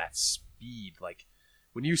because that speed, like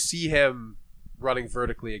when you see him running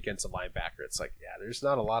vertically against a linebacker. It's like, yeah, there's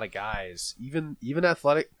not a lot of guys, even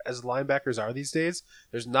athletic as linebackers are these days,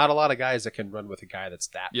 there's not a lot of guys that can run with a guy that's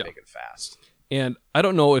that big and fast. And I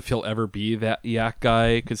don't know if he'll ever be that yak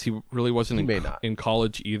guy because he really wasn't in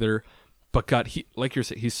college either. But God, like you're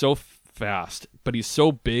saying, he's so fast, but he's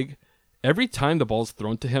so big. Every time the ball's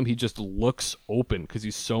thrown to him, he just looks open because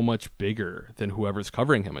he's so much bigger than whoever's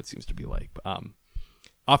covering him, it seems to be like.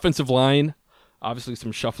 Offensive line, obviously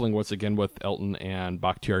some shuffling once again with Elton and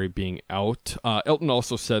Bakhtiari being out. Elton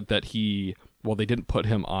also said that they didn't put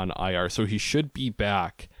him on IR, so he should be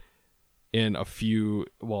back in a few.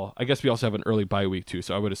 Well, I guess we also have an early bye week too,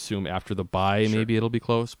 so I would assume after the bye maybe it'll be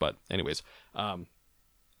close. But anyways,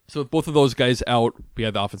 so with both of those guys out, we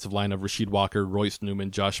had the offensive line of Rasheed Walker, Royce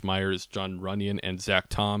Newman, Josh Myers, John Runyon, and Zach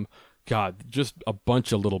Tom. God, just a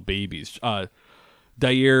bunch of little babies.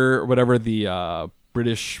 Dair, whatever the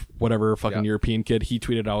British, whatever fucking European kid, he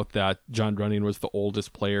tweeted out that John Runyon was the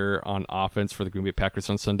oldest player on offense for the Green Bay Packers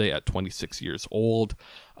on Sunday at 26 years old.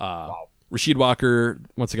 Wow. Rasheed Walker,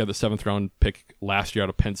 once again, the 7th round pick last year out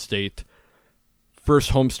of Penn State.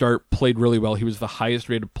 First home start, played really well. He was the highest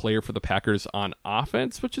rated player for the Packers on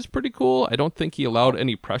offense, which is pretty cool. I don't think he allowed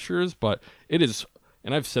any pressures, but it is,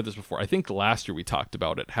 and I've said this before, I think last year we talked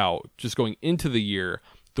about it, how just going into the year,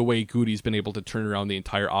 the way Goody's been able to turn around the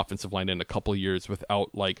entire offensive line in a couple of years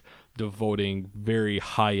without like devoting very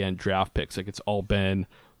high-end draft picks. Like it's all been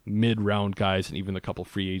mid-round guys, and even the couple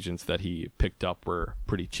free agents that he picked up were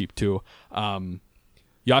pretty cheap too.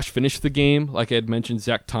 Yash finished the game. Like I had mentioned,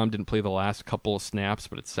 Zach Tom didn't play the last couple of snaps,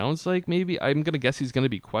 but it sounds like maybe, I'm going to guess he's going to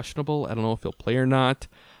be questionable. I don't know if he'll play or not.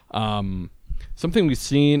 Something we've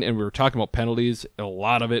seen, and we were talking about penalties, a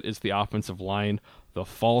lot of it is the offensive line. The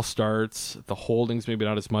false starts, the holdings, maybe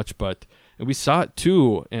not as much, and we saw it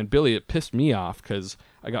too. And Billy, it pissed me off because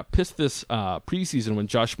I got pissed this preseason when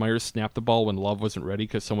Josh Myers snapped the ball when Love wasn't ready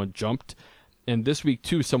because someone jumped. And this week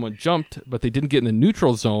too, someone jumped, but they didn't get in the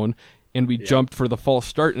neutral zone, and we jumped for the false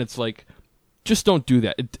start. And it's like, just don't do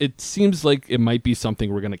that. It seems like it might be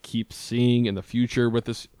something we're going to keep seeing in the future with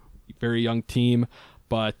this very young team,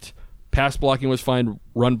 but pass blocking was fine.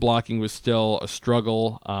 Run blocking was still a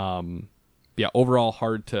struggle. Overall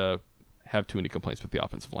hard to have too many complaints with the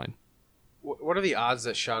offensive line. What are the odds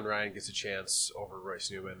that Sean Ryan gets a chance over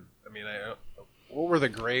Royce Newman? I mean, what were the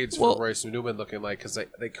grades for Royce Newman looking like? Because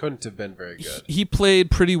they couldn't have been very good. He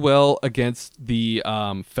played pretty well against the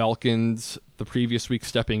Falcons the previous week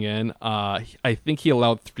stepping in. I think he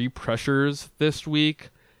allowed 3 pressures this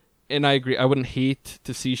week. And I agree. I wouldn't hate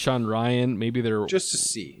to see Sean Ryan. Maybe they're... Just to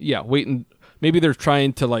see. Yeah, waiting... Maybe they're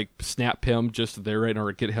trying to like snap him just there right,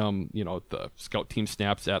 or get him, the scout team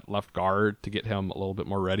snaps at left guard to get him a little bit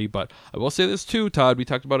more ready. But I will say this too, Todd. We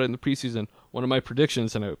talked about it in the preseason. One of my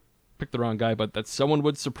predictions, and I picked the wrong guy, but that someone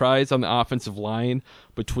would surprise on the offensive line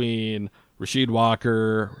between Rasheed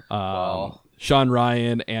Walker, Sean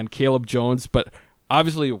Ryan, and Caleb Jones. But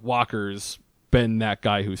obviously Walker's been that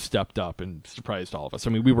guy who stepped up and surprised all of us.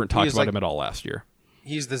 I mean, we weren't talking about him at all last year.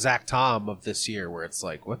 He's the Zach Tom of this year, where it's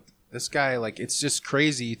like, what? This guy, like, it's just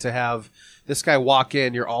crazy to have this guy walk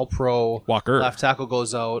in, your all-pro Walker. Left tackle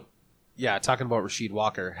goes out. Yeah, talking about Rasheed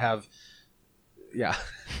Walker.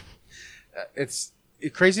 It's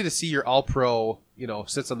crazy to see your all-pro,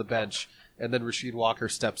 sits on the bench, and then Rasheed Walker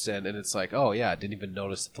steps in, and it's like, oh, yeah, I didn't even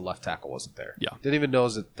notice that the left tackle wasn't there. Yeah. Didn't even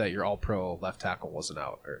notice that your all-pro left tackle wasn't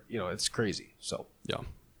out. Or, it's crazy. So, yeah.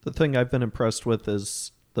 The thing I've been impressed with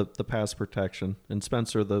is the pass protection. And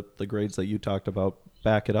Spencer, the grades that you talked about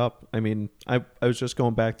back it up. I mean, I was just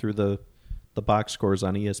going back through the box scores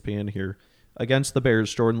on ESPN here. Against the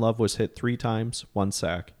Bears, Jordan Love was hit 3 times, 1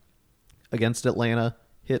 sack. Against Atlanta,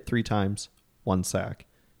 hit 3 times, 1 sack.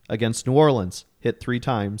 Against New Orleans, hit 3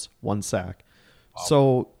 times, 1 sack. Wow.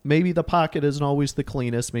 So maybe the pocket isn't always the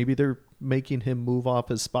cleanest. Maybe they're making him move off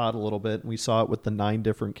his spot a little bit. And we saw it with the 9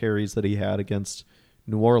 different carries that he had against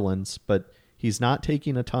New Orleans. But he's not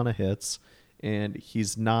taking a ton of hits, and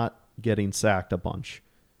he's not getting sacked a bunch,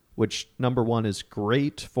 which, number one, is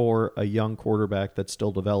great for a young quarterback that's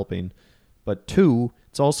still developing. But 2,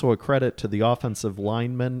 it's also a credit to the offensive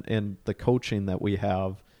linemen and the coaching that we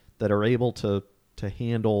have that are able to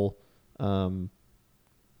handle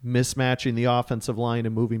mismatching the offensive line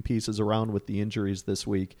and moving pieces around with the injuries this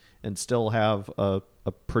week and still have a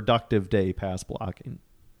productive day pass blocking.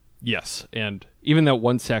 Yes, and even that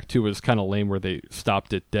 1 sack too was kind of lame where they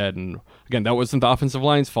stopped it dead. And again, that wasn't the offensive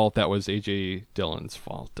line's fault. That was A.J. Dillon's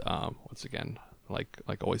fault. Once again, like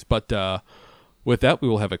always. But with that, we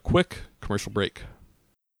will have a quick commercial break.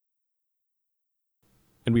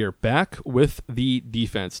 And we are back with the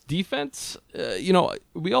defense. We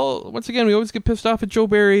always get pissed off at Joe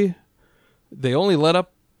Barry. They only let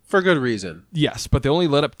up for good reason. Yes, but they only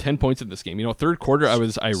let up 10 points in this game. Third quarter I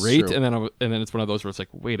was irate, True. and then it's one of those where it's like,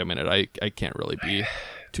 wait a minute, I can't really be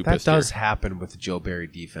too that pissed. That does here. happen with the Joe Barry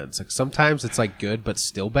defense. Like sometimes it's like good but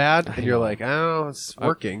still bad, and you're like, oh, it's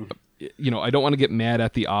working. I don't want to get mad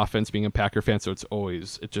at the offense being a Packer fan, so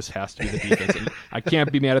it just has to be the defense. And I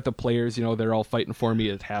can't be mad at the players. They're all fighting for me.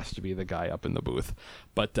 It has to be the guy up in the booth.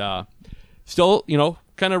 But still,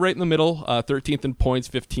 kind of right in the middle, 13th in points,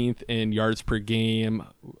 15th in yards per game.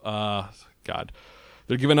 God,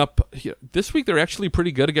 they're giving up this week. They're actually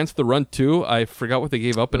pretty good against the run too. I forgot what they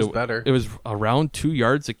gave up, but better. It was around 2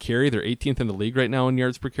 yards a carry. They're 18th in the league right now in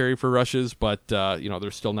yards per carry for rushes, but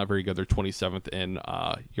they're still not very good. They're 27th in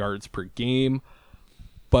yards per game,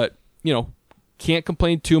 but can't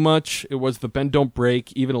complain too much. It was the bend don't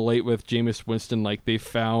break, even late with Jameis Winston. Like they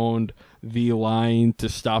found the line to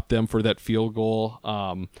stop them for that field goal.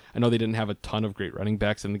 I know they didn't have a ton of great running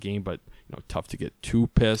backs in the game, but tough to get too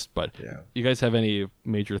pissed. But you guys have any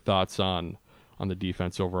major thoughts on the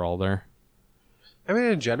defense overall there? I mean,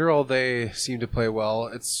 in general, they seem to play well.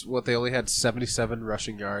 It's what they only had 77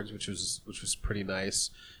 rushing yards, which was pretty nice.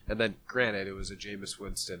 And then, granted, it was a Jameis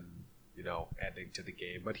Winston, ending to the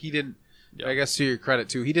game, but he didn't. Yeah. I guess to your credit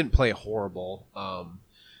too, he didn't play horrible. I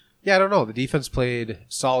don't know. The defense played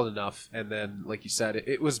solid enough, and then, like you said,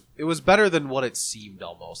 it was better than what it seemed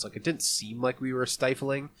almost. Like it didn't seem like we were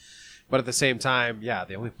stifling, but at the same time,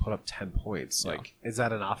 they only put up 10 points. Yeah. Like, is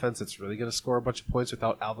that an offense that's really going to score a bunch of points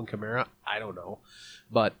without Alvin Kamara? I don't know,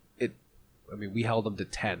 but we held them to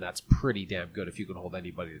 10. That's pretty damn good if you can hold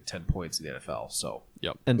anybody to 10 points in the NFL. So,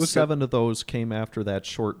 yep. And 7 of those came after that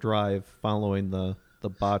short drive following the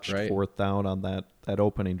botched fourth down on that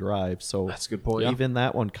opening drive. So that's a good point. Even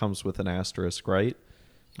that one comes with an asterisk, right?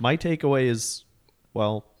 My takeaway is,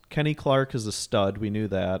 Kenny Clark is a stud. We knew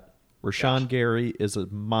that. Rashan Gary is a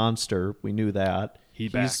monster. We knew that.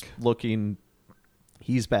 He's back.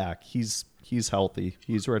 He's back. He's healthy.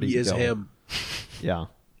 He's ready to go. He is him. Yeah.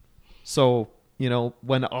 So,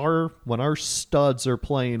 when our studs are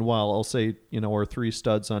playing well, I'll say, our 3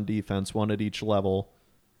 studs on defense, 1 at each level,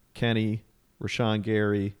 Kenny, Rashan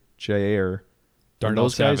Gary, Jair.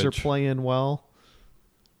 Those guys are playing well.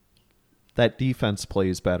 That defense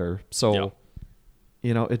plays better. So,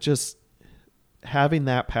 it just having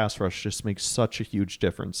that pass rush just makes such a huge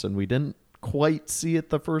difference. And we didn't quite see it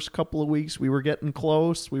the first couple of weeks. We were getting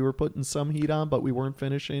close. We were putting some heat on, but we weren't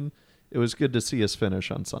finishing. It was good to see us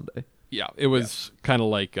finish on Sunday. Yeah, it was kind of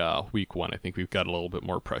like week 1. I think we've got a little bit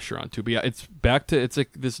more pressure on too. But it's back to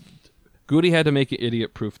like this. Goody had to make an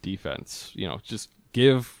idiot-proof defense. Just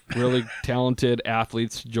give really talented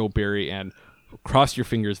athletes Joe Barry and cross your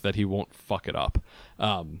fingers that he won't fuck it up.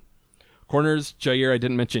 Corners, Jair, I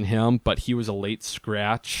didn't mention him, but he was a late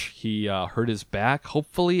scratch. He hurt his back.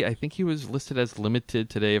 Hopefully, I think he was listed as limited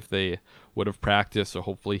today if they would have practiced, so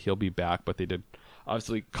hopefully he'll be back. But they did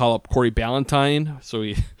obviously call up Corey Ballantyne, so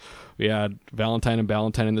we had Valentine and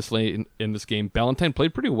Ballantyne in this game. Ballantyne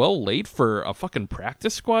played pretty well late for a fucking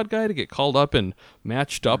practice squad guy to get called up and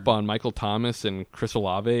matched up on Michael Thomas and Chris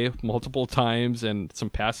Olave multiple times, and some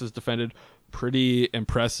passes defended. Pretty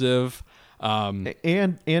impressive. And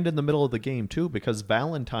in the middle of the game too, because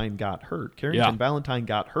Valentine got hurt. Carrington Valentine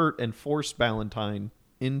got hurt and forced Valentine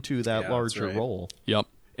into that larger role. Yep.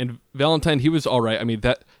 And Valentine, he was all right. I mean,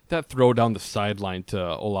 that throw down the sideline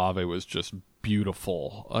to Olave was just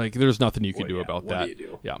beautiful. Like, there's nothing you can do about that. What do you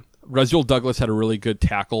do? Yeah. Rasul Douglas had a really good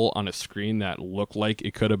tackle on a screen that looked like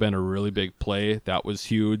it could have been a really big play. That was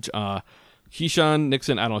huge. Keyshawn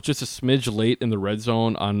Nixon, I don't know, just a smidge late in the red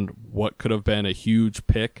zone on what could have been a huge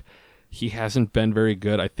pick. He hasn't been very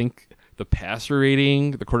good. I think the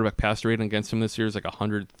quarterback passer rating against him this year is like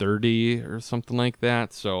 130 or something like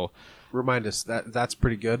that. So remind us that's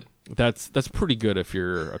pretty good. That's pretty good if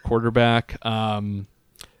you're a quarterback.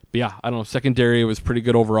 But yeah, I don't know. Secondary was pretty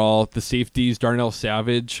good overall. The safeties, Darnell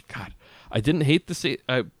Savage, God, I didn't hate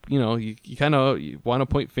you kind of want to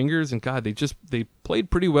point fingers, and God, they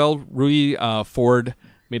played pretty well. Rui Ford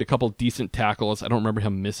made a couple decent tackles. I don't remember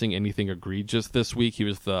him missing anything egregious this week. He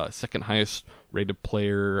was the second highest rated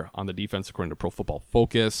player on the defense according to Pro Football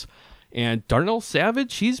Focus. And Darnell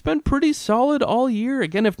Savage, he's been pretty solid all year.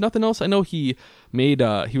 Again, if nothing else, I know he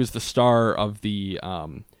was the star of the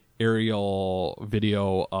aerial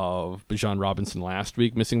video of Bijan Robinson last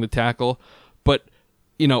week missing the tackle. But,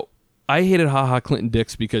 I hated Clinton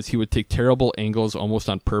Dix because he would take terrible angles almost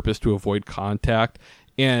on purpose to avoid contact.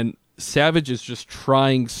 And Savage is just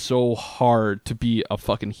trying so hard to be a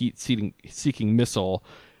fucking heat-seeking missile.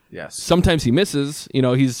 Yes. Sometimes he misses.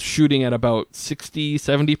 He's shooting at about 60,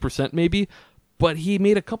 70% maybe. but he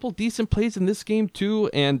made a couple decent plays in this game too.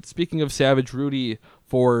 And speaking of Savage, Rudy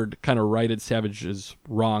Ford kind of righted Savage's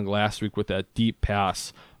wrong last week with that deep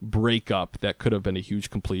pass breakup that could have been a huge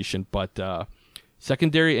completion. But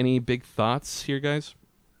secondary, any big thoughts here, guys?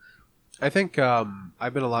 I think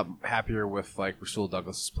I've been a lot happier with like Rasul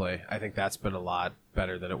Douglas's play. I think that's been a lot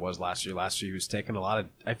better than it was last year. Last year he was taking a lot of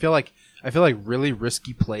I feel like really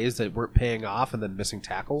risky plays that weren't paying off and then missing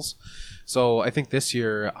tackles. So I think this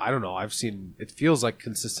year, I don't know, it feels like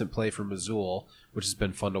consistent play from Rasul, which has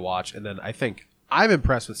been fun to watch. And then I think I'm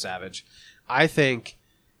impressed with Savage. I think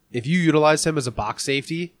if you utilize him as a box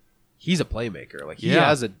safety, he's a playmaker. Like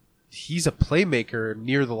he's a playmaker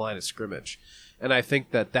near the line of scrimmage. And I think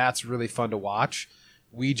that's really fun to watch.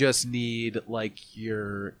 We just need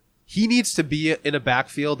he needs to be in a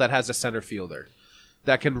backfield that has a center fielder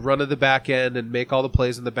that can run to the back end and make all the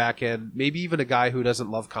plays in the back end. Maybe even a guy who doesn't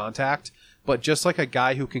love contact, but just like a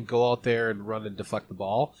guy who can go out there and run and deflect the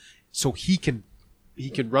ball. So he can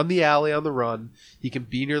run the alley on the run. He can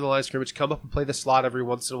be near the line of scrimmage, come up and play the slot every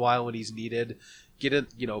once in a while when he's needed. Get in,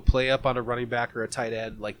 play up on a running back or a tight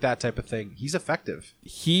end, like that type of thing. He's effective.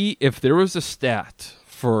 If there was a stat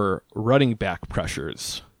for running back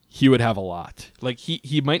pressures, he would have a lot. Like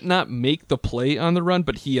he might not make the play on the run,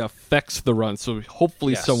 but he affects the run. So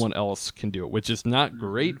hopefully someone else can do it, which is not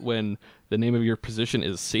great when the name of your position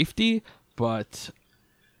is safety, but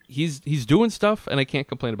he's doing stuff, and I can't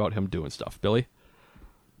complain about him doing stuff. Billy?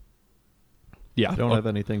 Yeah, I don't have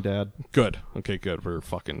anything to add. Good. Okay, good. We're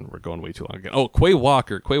going way too long again. Oh, Quay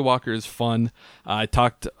Walker. Quay Walker is fun. I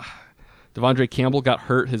talked. Devondre Campbell got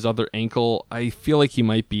hurt, his other ankle. I feel like he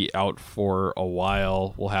might be out for a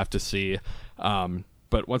while. We'll have to see.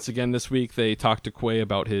 But once again, this week they talked to Quay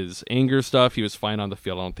about his anger stuff. He was fine on the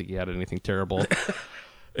field. I don't think he had anything terrible.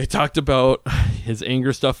 They talked about his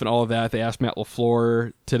anger stuff and all of that. They asked Matt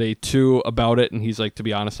LaFleur today too about it, and he's like, to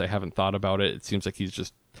be honest, I haven't thought about it. It seems like he's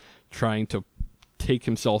just trying to take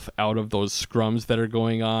himself out of those scrums that are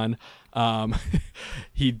going on.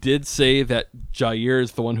 He did say that Jair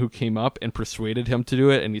is the one who came up and persuaded him to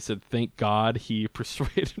do it, and he said, thank God he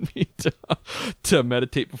persuaded me to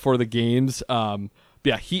meditate before the games.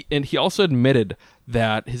 He also admitted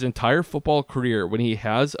that his entire football career, when he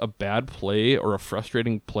has a bad play or a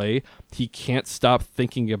frustrating play, he can't stop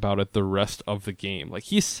thinking about it the rest of the game. Like,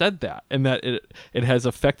 he said that, and that it has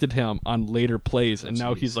affected him on later plays, and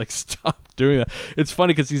now he's like, stop doing that. It's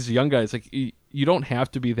funny because these young guys, like, you don't have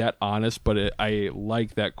to be that honest, but I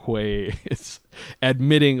like that Quay is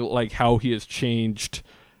admitting like how he has changed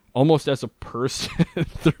almost as a person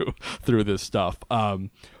through this stuff.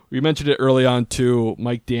 We mentioned it early on too.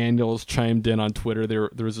 Mike Daniels chimed in on Twitter. There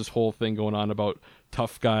was this whole thing going on about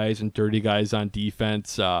tough guys and dirty guys on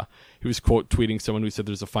defense. He was quote tweeting someone who said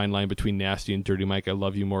there's a fine line between nasty and dirty. Mike, I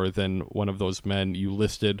love you more than one of those men you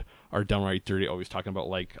listed are downright dirty. Oh, he's talking about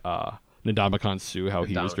like Ndamukong Suh, how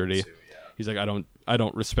he was dirty. He's like, I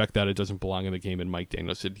don't respect that. It doesn't belong in the game. And Mike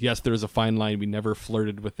Daniels said, yes, there's a fine line. We never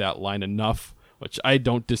flirted with that line enough, which I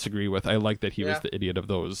don't disagree with. I like that he was the idiot of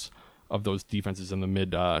those defenses in the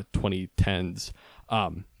mid 2010s.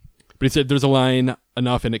 But he said there's a line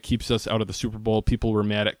enough and it keeps us out of the Super Bowl. People were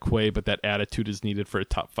mad at Quay, but that attitude is needed for a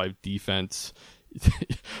top 5 defense.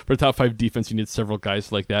 For a top 5 defense, you need several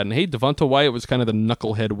guys like that. And hey, Devonta Wyatt was kind of the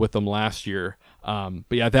knucklehead with them last year. But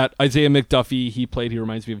yeah, that Isaiah McDuffie, he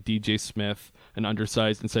reminds me of DJ Smith, an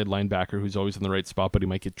undersized inside linebacker who's always in the right spot, but he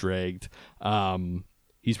might get dragged.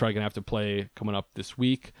 He's probably going to have to play coming up this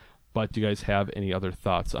week. But do you guys have any other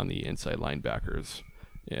thoughts on the inside linebackers?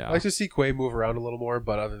 Yeah, I like to see Quay move around a little more,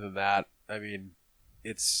 but other than that, I mean,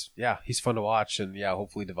 he's fun to watch, and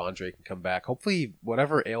hopefully Devondre can come back. Hopefully,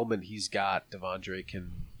 whatever ailment he's got, Devondre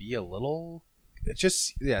can be a little. It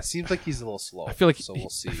just seems like he's a little slow. I feel like we'll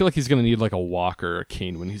see. I feel like he's going to need like a Walker or a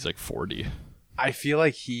Kane when he's like 40. I feel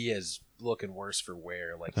like he is looking worse for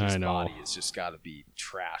wear. Like his body has just got to be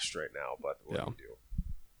trashed right now. But what do you do?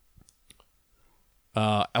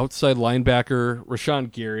 Outside linebacker,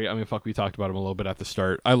 Rashan Gary. I mean, we talked about him a little bit at the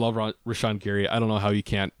start. I love Rashan Gary. I don't know how you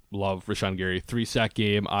can't love Rashan Gary. 3-sack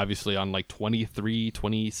game, obviously on like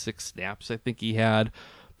 26 snaps, I think he had.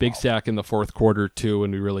 Big sack in the fourth quarter, too,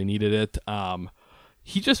 when we really needed it.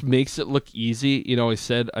 He just makes it look easy. I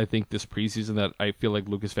said, I think this preseason that I feel like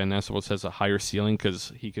Lucas Van Ness has a higher ceiling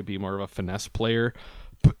because he could be more of a finesse player.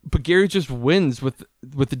 But Gary just wins with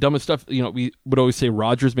the dumbest stuff. We would always say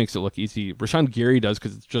Rodgers makes it look easy. Rashan Gary does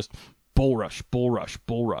because it's just bull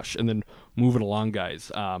rush, and then moving along,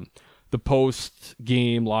 guys. The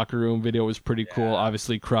post-game locker room video was pretty cool.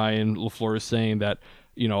 Obviously, crying. LaFleur is saying that,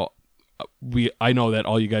 I know that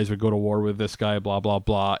all you guys would go to war with this guy, blah, blah,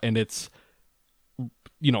 blah. And it's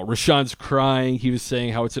Rashan's crying. He was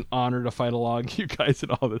saying how it's an honor to fight along you guys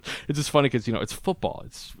and all this. It's just funny because, it's football.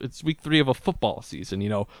 It's week 3 of a football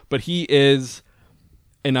season, But he is,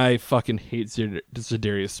 and I fucking hate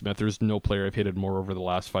Zadarius Smith. There's no player I've hated more over the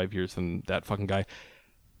last 5 years than that fucking guy.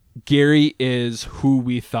 Gary is who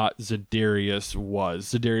we thought Zadarius was.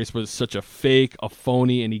 Zadarius was such a fake, a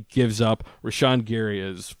phony, and he gives up. Rashan Gary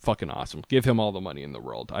is fucking awesome. Give him all the money in the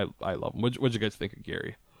world. I love him. What'd you guys think of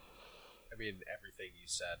Gary? I mean, everything you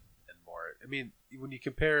said and more. I mean, when you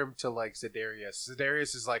compare him to like Zadarius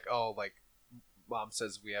is like, oh, like mom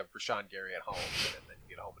says we have Rashan Gary at home, and then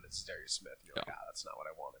you get home and it's Zadarius Smith. You're like, that's not what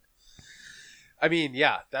I wanted. I mean,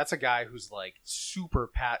 yeah, that's a guy who's like super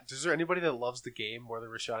Is there anybody that loves the game more than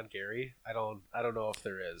Rashan Gary? I don't know if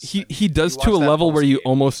there is. He does to a level where you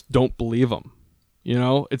almost don't believe him.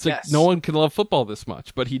 It's like no one can love football this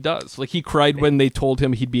much, but he does. Like he cried when they told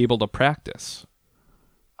him he'd be able to practice.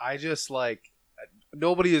 I just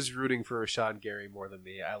nobody is rooting for Rashan Gary more than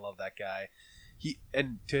me. I love that guy.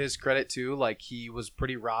 And to his credit too, like he was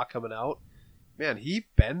pretty raw coming out. Man, he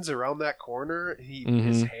bends around that corner.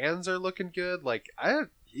 His hands are looking good. Like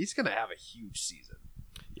he's gonna have a huge season.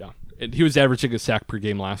 Yeah, and he was averaging a sack per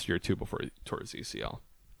game last year too before he tore his ACL.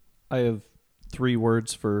 I have 3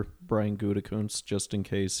 words for Brian Gutekunst just in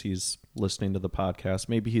case he's listening to the podcast.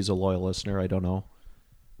 Maybe he's a loyal listener. I don't know.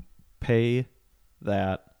 Pay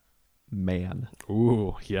that man.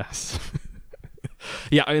 Ooh, yes.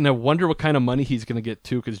 Yeah, and I wonder what kind of money he's going to get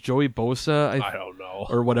too, because Joey Bosa, I don't know,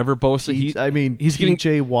 or whatever Bosa, he's getting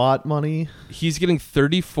J Watt money. He's getting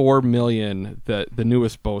 $34 million. The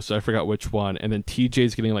newest Bosa, I forgot which one, and then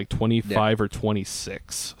TJ's getting like 25 or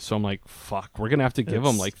 26. So I'm like, fuck, we're gonna have to give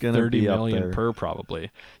him like $30 million per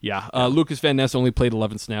probably. Yeah. Lucas Van Ness only played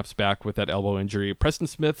 11 snaps back with that elbow injury. Preston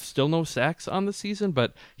Smith still no sacks on the season,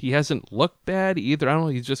 but he hasn't looked bad either. I don't know.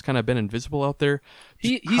 He's just kind of been invisible out there.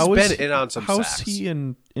 He's been in on some how's sacks. He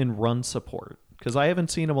in run support? Because I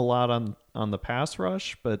haven't seen him a lot on the pass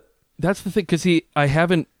rush, but that's the thing. Because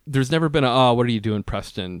there's never been a what are you doing,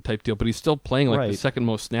 Preston type deal, but he's still playing like the second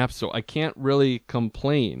most snaps, so I can't really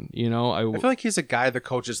complain. I feel like he's a guy the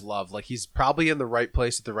coaches love. Like he's probably in the right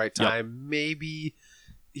place at the right time. Yep. Maybe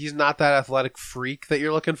he's not that athletic freak that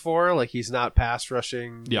you're looking for. Like he's not pass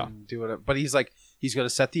rushing, doing it, but he's going to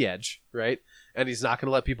set the edge, right? And he's not going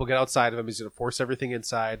to let people get outside of him. He's going to force everything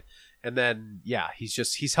inside. And then,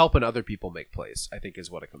 he's helping other people make plays, I think is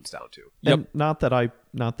what it comes down to. Yep. And not that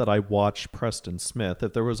I watch Preston Smith.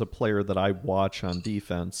 If there was a player that I watch on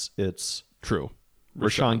defense, it's true.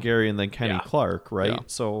 Rashan Gary and then Kenny Clark, right? Yeah.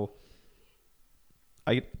 So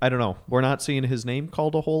I don't know. We're not seeing his name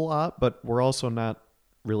called a whole lot, but we're also not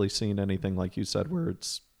really seeing anything like you said where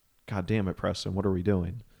it's, God damn it, Preston, what are we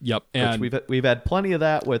doing? Yep, and we've had plenty of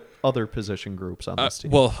that with other position groups on this team.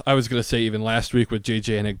 Well, I was gonna say even last week with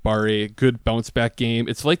JJ and Igbari, good bounce back game.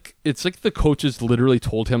 It's like the coaches literally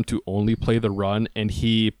told him to only play the run, and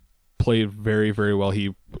he played very, very well.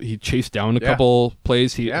 He chased down a couple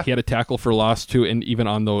plays. He had a tackle for loss too, and even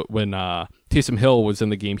when Taysom Hill was in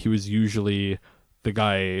the game, he was usually the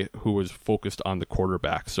guy who was focused on the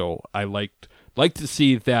quarterback. So I like to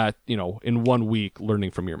see that in 1 week learning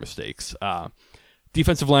from your mistakes.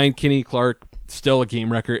 Defensive line, Kenny Clark, still a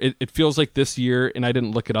game record. It feels like this year, and I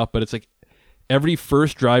didn't look it up, but it's like every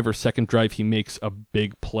first drive or second drive he makes a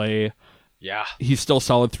big play. Yeah. He's still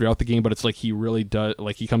solid throughout the game, but it's like he really does,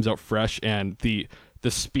 like he comes out fresh, and the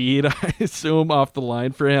speed, I assume, off the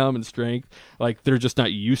line for him and strength, like they're just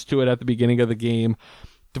not used to it at the beginning of the game.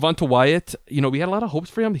 Devonta Wyatt, we had a lot of hopes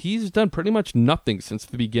for him. He's done pretty much nothing since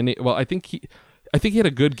the beginning. Well, I think he had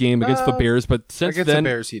a good game against the Bears, but since against then, the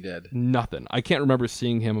Bears he did nothing. I can't remember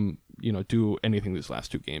seeing him, do anything these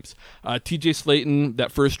last 2 games. TJ Slayton,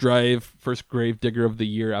 that first drive, first grave digger of the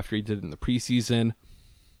year after he did it in the preseason.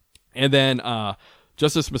 And then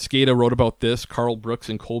Justice Mosqueda wrote about this, Carl Brooks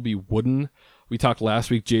and Colby Wooden. We talked last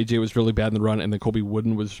week, JJ was really bad in the run, and then Colby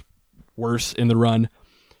Wooden was worse in the run.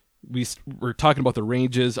 We're talking about the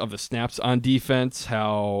ranges of the snaps on defense,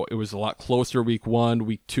 how it was a lot closer week 1.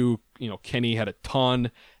 Week 2, Kenny had a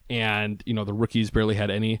ton, and, the rookies barely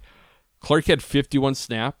had any. Clark had 51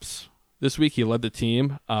 snaps this week. He led the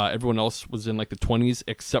team. Everyone else was in like the 20s,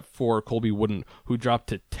 except for Colby Wooden, who dropped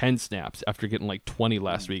to 10 snaps after getting like 20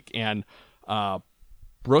 last week. And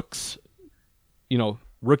Brooks,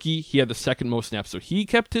 rookie, he had the second most snaps. So he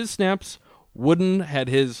kept his snaps. Wooden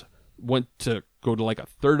went to go to like a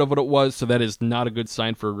third of what it was. So that is not a good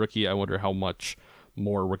sign for a rookie. I wonder how much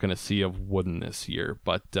more we're going to see of Wooden this year.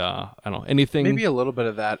 But I don't know, anything. Maybe a little bit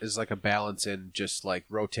of that is like a balance in just like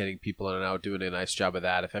rotating people in and out, doing a nice job of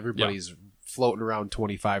that. If everybody's floating around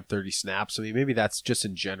 25, 30 snaps, I mean, maybe that's just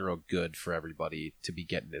in general good for everybody to be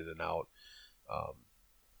getting in and out.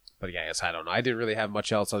 But yeah, I guess I don't know. I didn't really have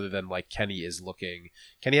much else other than like Kenny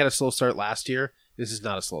had a slow start last year. This is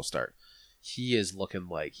not a slow start. He is looking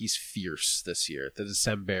like he's fierce this year. The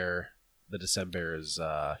December is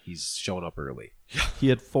he's showing up early. He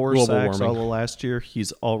had 4 sacks all of last year.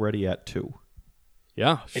 He's already at 2.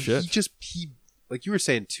 Yeah, and shit. He like you were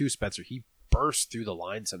saying too, Spencer. He bursts through the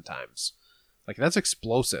line sometimes. Like that's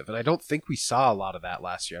explosive, and I don't think we saw a lot of that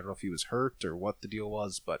last year. I don't know if he was hurt or what the deal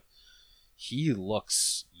was, but he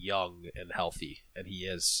looks young and healthy, and he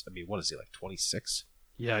is. I mean, what is he, like 26?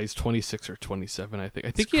 Yeah, he's 26 or 27, I think.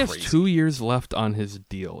 I think he has 2 years left on his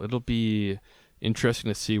deal. It'll be interesting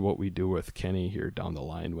to see what we do with Kenny here down the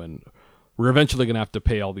line when we're eventually going to have to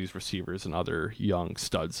pay all these receivers and other young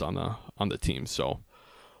studs on the team. So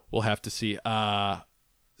we'll have to see.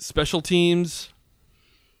 Special teams.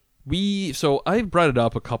 So I've brought it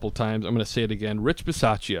up a couple times. I'm going to say it again. Rich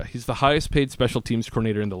Bisaccia, he's the highest paid special teams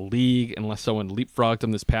coordinator in the league, unless someone leapfrogged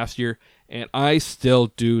him this past year, and I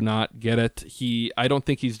still do not get it. I don't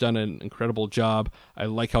think he's done an incredible job. I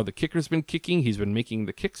like how the kicker's been kicking. He's been making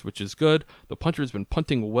the kicks, which is good. The punter's been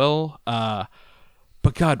punting well.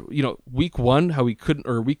 But God, week 1,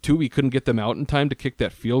 week 2, we couldn't get them out in time to kick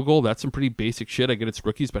that field goal. That's some pretty basic shit. I get it's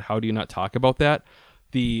rookies, but how do you not talk about that?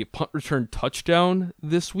 The punt return touchdown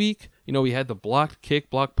this week, we had the blocked kick,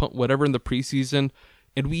 block punt, whatever in the preseason,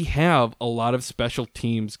 and we have a lot of special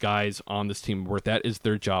teams guys on this team where that is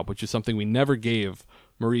their job, which is something we never gave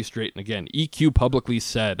Maurice Drayton. Again, EQ publicly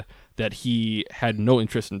said that he had no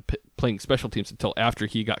interest in playing special teams until after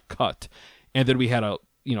he got cut, and then we had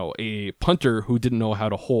a punter who didn't know how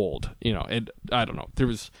to hold, and I don't know, there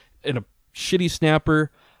was a shitty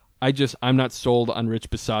snapper. I'm not sold on Rich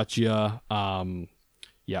Bisaccia.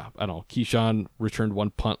 Yeah, I don't know. Keyshawn returned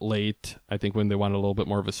 1 punt late, I think, when they wanted a little bit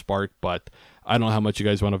more of a spark, but I don't know how much you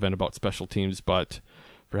guys want to vent about special teams, but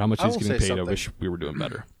for how much he's getting paid, I wish we were doing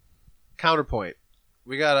better. Counterpoint.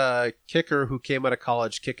 We got a kicker who came out of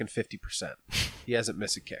college kicking 50%. He hasn't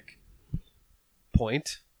missed a kick.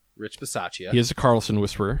 Point. Rich Bisaccia. He is a Carlson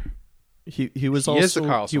whisperer. He was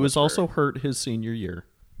also hurt his senior year.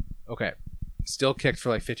 Okay. Still kicked for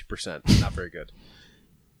like 50%. Not very good.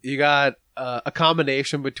 You got a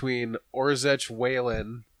combination between Orzic,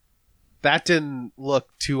 Whalen. That didn't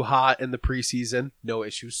look too hot in the preseason. No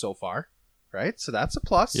issues so far, right? So that's a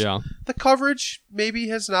plus. Yeah. The coverage maybe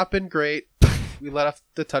has not been great. We let off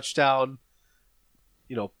the touchdown,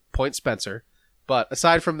 point Spencer. But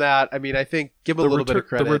aside from that, I mean, I think give him a little bit of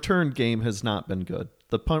credit. The return game has not been good.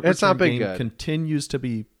 The punt return game continues to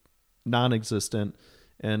be non-existent,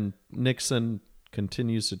 and Nixon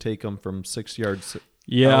continues to take them from 6 yards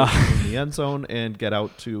out in the end zone and get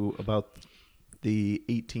out to about the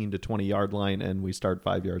 18 to 20 yard line, and we start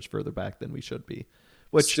 5 yards further back than we should be.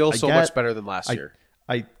 Which still much better than last year.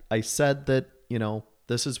 I said that,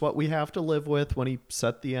 this is what we have to live with when he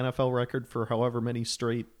set the NFL record for however many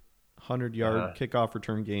straight 100-yard kickoff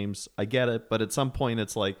return games. I get it, but at some point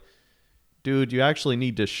it's like, dude, you actually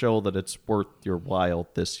need to show that it's worth your while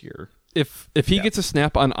this year. If he gets a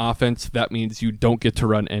snap on offense, that means you don't get to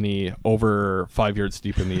run any over 5 yards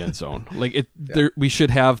deep in the end zone. We should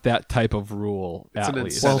have that type of rule at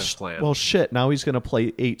least. Well, shit. Now he's going to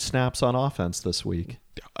play 8 snaps on offense this week.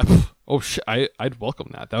 Oh shit! I'd welcome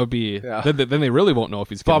that. That would be then they really won't know if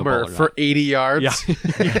he's getting the ball or not. For 80 yards.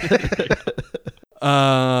 Yeah.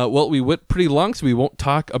 Well, we went pretty long, so we won't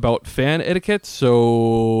talk about fan etiquette.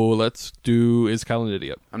 So let's do. Is Kyle an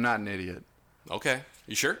idiot? I'm not an idiot. Okay.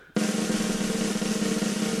 You sure?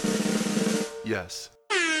 Yes.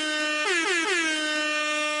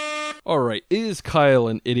 All right. Is Kyle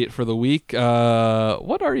an idiot for the week?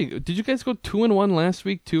 What are you? Did you guys go 2-1 last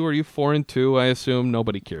week too? Are you 4-2? I assume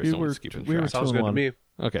nobody cares. We were 2-1. Sounds good to me.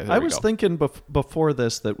 Okay. I was thinking before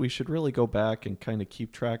this that we should really go back and kind of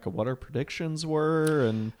keep track of what our predictions were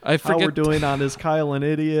and how we're doing on Is Kyle an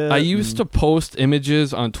idiot. I used to post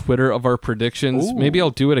images on Twitter of our predictions. Ooh. Maybe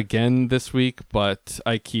I'll do it again this week, but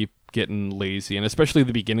I keep getting lazy, and especially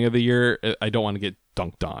the beginning of the year, I don't want to get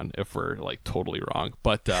dunked on if we're totally wrong.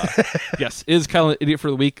 But yes, is Kyle an idiot for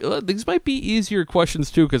the week? These might be easier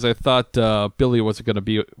questions too, because I thought Billy wasn't going to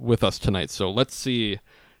be with us tonight. So let's see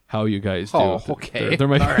how you guys do. Oh, okay. There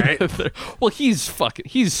might all right. Well, he's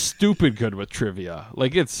stupid good with trivia.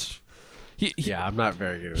 I'm not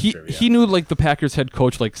very good with trivia. He knew the Packers head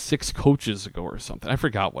coach 6 coaches ago or something. I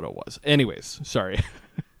forgot what it was. Anyways, sorry.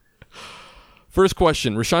 First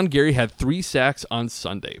question. Rashan Gary had 3 sacks on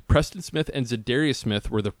Sunday. Preston Smith and Zadarius Smith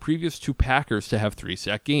were the previous 2 Packers to have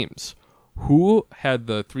 3-sack games. Who had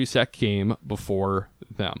the 3-sack game before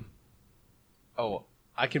them? Oh,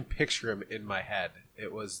 I can picture him in my head.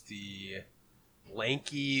 It was the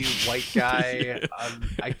lanky white guy.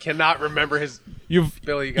 I cannot remember his... You've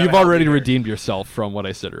already redeemed yourself from what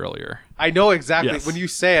I said earlier. I know exactly. Yes. When you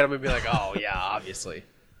say it, I'm going to be like, oh, yeah, obviously.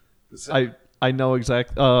 I know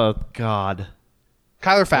exactly. God.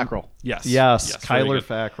 Kyler Fackrell. Yes, Kyler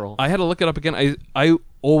Fackrell. I had to look it up again. I'm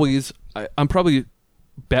probably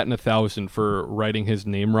batting 1,000 for writing his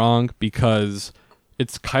name wrong because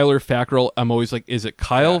it's Kyler Fackrell. I'm always like, is it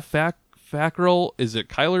Kyle Fackrell? Is it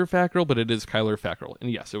Kyler Fackrell? But it is Kyler Fackrell.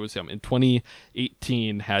 And yes, it was him. In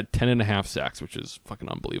 2018, had 10.5 sacks, which is fucking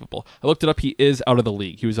unbelievable. I looked it up. He is out of the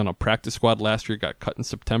league. He was on a practice squad last year, got cut in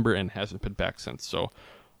September, and hasn't been back since. So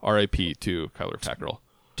RIP to Kyler Fackrell.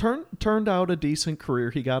 Turned out a decent career.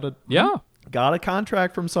 He got a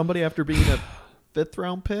contract from somebody after being a 5th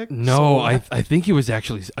round pick. No, I think he was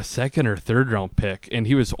actually a 2nd or 3rd round pick, and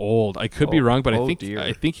he was old. I could be wrong, but I think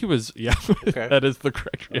he was. Yeah, okay. That is the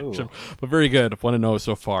correct reaction. But very good. Want to know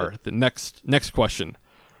so far. The next question.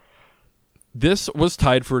 This was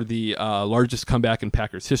tied for the largest comeback in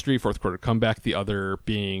Packers history, 4th quarter comeback. The other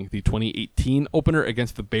being the 2018 opener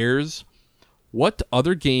against the Bears. What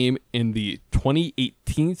other game in the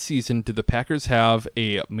 2018 season did the Packers have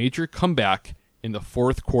a major comeback in the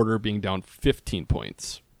 4th quarter being down 15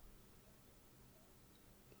 points?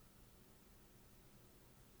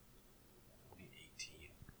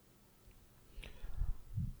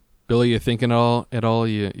 Billy, you thinking at all?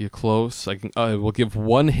 You close? I will give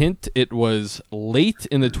one hint. It was late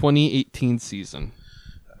in the 2018 season.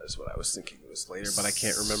 That is what I was thinking. It was later, but I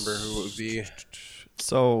can't remember who it would be.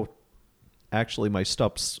 So... Actually, my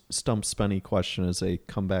Stump Spenny question is a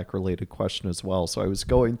comeback-related question as well. So I was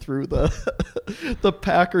going through the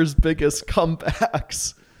Packers' biggest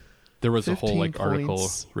comebacks. There was a whole article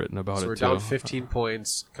written about it, so we're too. down 15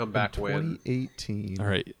 points, comeback win. 2018. All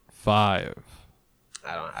right, 5.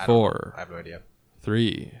 I 4. I have no idea.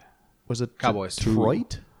 3. Was it Cowboys?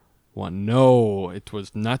 Detroit? 1. No, it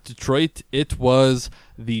was not Detroit. It was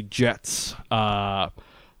the Jets.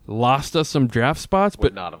 Lost us some draft spots,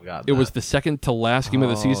 but not have gotten it was the second to last game of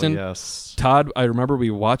the season. Yes. Todd, I remember we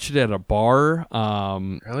watched it at a bar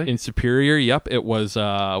really? in Superior. Yep, it was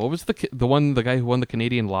what was the guy who won the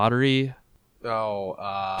Canadian lottery? Oh,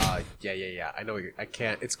 yeah. I know. I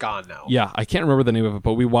can't. It's gone now. Yeah, I can't remember the name of it,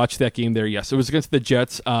 but we watched that game there. Yes, it was against the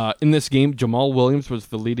Jets. In this game, Jamal Williams was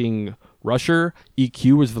the leading rusher,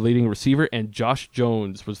 EQ was the leading receiver, and Josh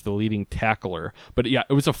Jones was the leading tackler. But yeah,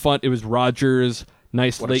 it was Rodgers.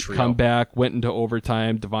 Nice late comeback, went into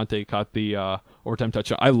overtime. Devontae caught the overtime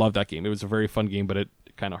touchdown. I love that game. It was a very fun game, but it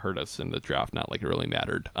kind of hurt us in the draft. Not like it really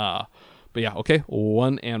mattered. But yeah, okay,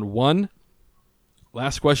 1-1.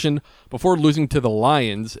 Last question. Before losing to the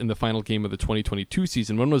Lions in the final game of the 2022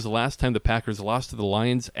 season, when was the last time the Packers lost to the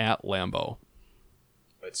Lions at Lambeau?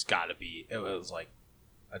 It's got to be. It was like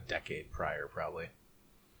a decade prior, probably.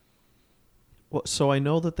 Well, so I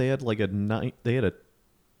know that they had like a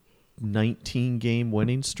 19-game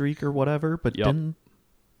winning streak or whatever, but didn't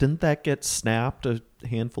that get snapped a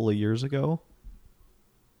handful of years ago?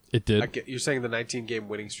 It did. You're saying the 19-game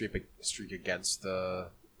winning streak against the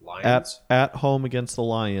Lions? At home against the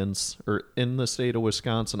Lions, or in the state of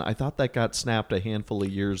Wisconsin. I thought that got snapped a handful of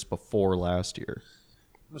years before last year.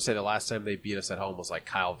 I'm going to say the last time they beat us at home was like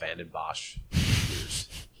Kyle Vanden Bosch.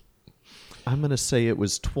 I'm going to say it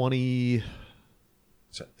was 20...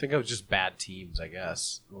 So I think it was just bad teams, I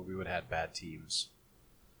guess. Well, we would have had bad teams.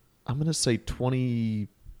 I'm going to say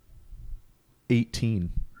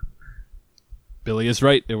 2018. Billy is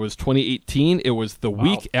right. It was 2018. It was the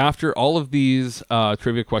week after all of these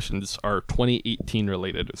trivia questions are 2018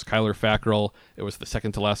 related. It was Kyler Fackrell. It was the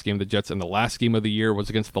second to last game of the Jets, and the last game of the year was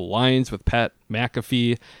against the Lions with Pat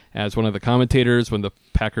McAfee as one of the commentators when the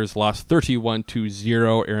Packers lost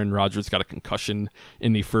 31-0. Aaron Rodgers got a concussion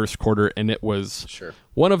in the first quarter, and it was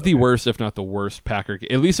one of the worst, if not the worst, Packer game.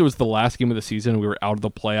 At least it was the last game of the season. We were out of the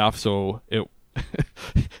playoffs, so it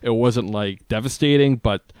it wasn't like devastating,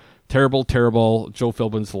 but terrible. Joe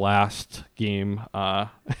Philbin's last game, the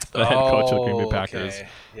head coach of the Green Bay Packers. Okay.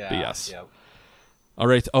 Yeah, but yes. Yep. All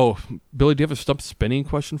right. Oh, Billy, do you have a stump spinning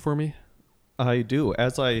question for me? I do.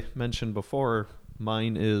 As I mentioned before,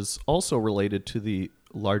 mine is also related to the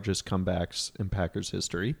largest comebacks in Packers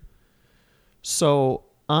history. So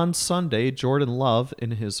on Sunday, Jordan Love,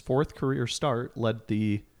 in his 4th career start, led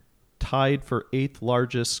the tied for 8th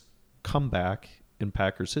largest comeback in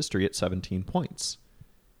Packers history at 17 points.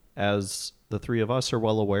 As the three of us are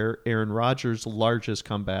well aware, Aaron Rodgers' largest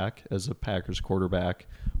comeback as a Packers quarterback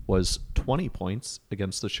was 20 points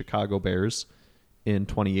against the Chicago Bears in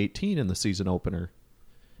 2018 in the season opener.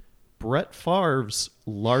 Brett Favre's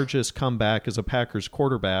largest comeback as a Packers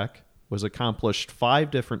quarterback was accomplished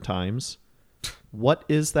 5 different times. What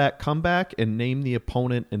is that comeback? And name the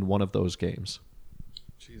opponent in one of those games.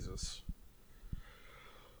 Jesus.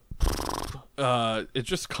 It's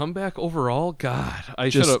just comeback overall. God, I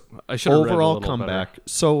should Just have overall read a comeback.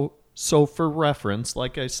 Better. So for reference,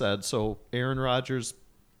 like I said, so Aaron Rodgers'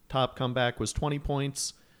 top comeback was 20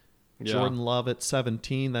 points. Yeah. Jordan Love at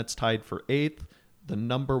 17. That's tied for 8th. The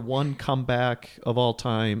number 1 comeback of all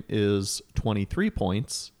time is 23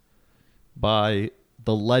 points by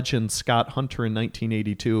the legend Scott Hunter in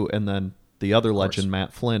 1982, and then the other legend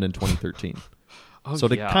Matt Flynn in 2013. So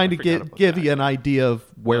to kind of give you an idea of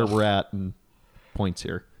where we're at in points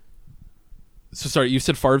here. So sorry, you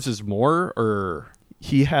said Favre's is more, or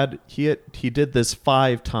he did this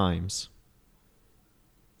 5 times.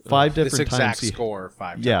 5 different this exact times. Score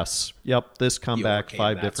 5 times. Yes. Yep. This comeback overcame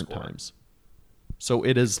 5 that different score. times. So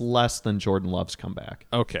it is less than Jordan Love's comeback.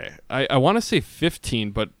 Okay. I want to say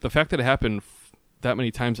 15, but the fact that it happened that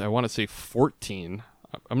many times, I want to say 14.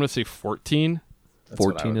 I'm going to say 14.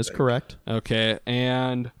 14 is correct. Okay.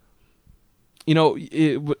 And, you know,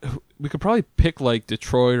 we could probably pick like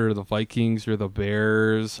Detroit or the Vikings or the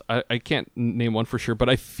Bears. I can't name one for sure, but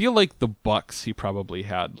I feel like the Bucks, he probably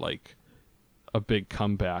had like a big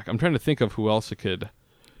comeback. I'm trying to think of who else it could.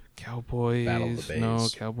 Cowboys. Battle of the Bays. No,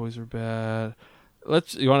 Cowboys are bad.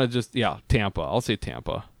 Tampa. I'll say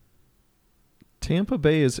Tampa. Tampa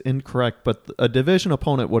Bay is incorrect, but a division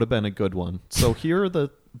opponent would have been a good one. So here are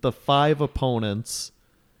the 5 opponents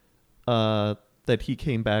that he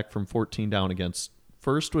came back from 14 down against.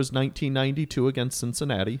 First was 1992 against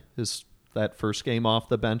Cincinnati, that first game off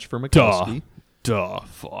the bench for McCoskey.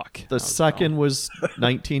 Fuck. The second was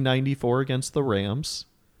 1994 against the Rams.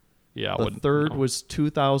 Yeah. The third was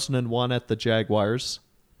 2001 at the Jaguars.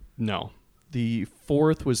 No. The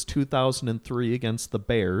fourth was 2003 against the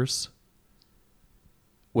Bears,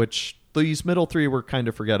 which these middle 3 were kind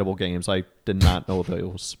of forgettable games. I did not know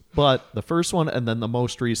those. But the first one and then the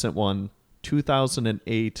most recent one,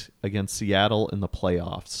 2008 against Seattle in the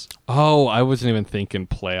playoffs. Oh, I wasn't even thinking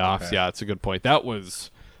playoffs. Okay. Yeah, it's a good point.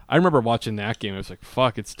 I remember watching that game. It was like,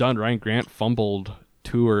 fuck, it's done. Ryan Grant fumbled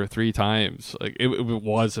 2 or 3 times. Like it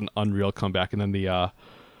was an unreal comeback. And then the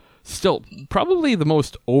still probably the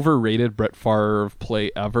most overrated Brett Favre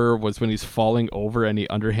play ever was when he's falling over and he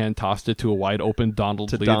underhand tossed it to a wide open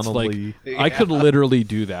Donald Lee. Donald it's like Lee. I could literally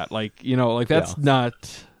do that. Like, you know, like that's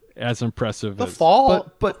not as impressive The as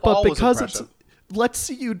fall, But was because impressive. let's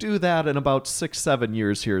see you do that in about 6-7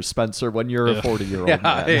 years here, Spencer, when you're a 40-year-old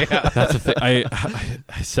man. That's the thing.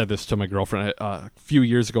 I said this to my girlfriend a few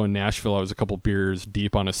years ago in Nashville. I was a couple beers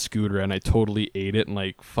deep on a scooter and I totally ate it and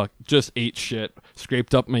like just ate shit,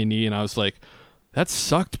 scraped up my knee, and I was like, that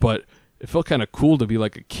sucked, but it felt kind of cool to be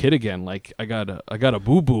like a kid again. Like I got a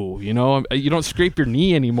boo boo, you know. You don't scrape your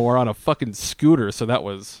knee anymore on a fucking scooter, so that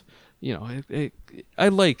was. You know, I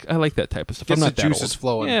like that type of stuff. Gets I'm not the that juices old.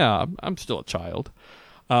 flowing. Yeah, I'm still a child.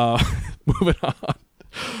 Moving on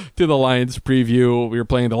to the Lions preview. We were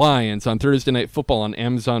playing the Lions on Thursday Night Football on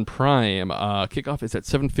Amazon Prime. Kickoff is at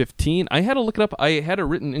 7:15. I had to look it up. I had it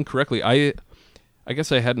written incorrectly. I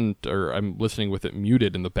guess I hadn't, or I'm listening with it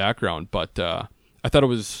muted in the background. But I thought it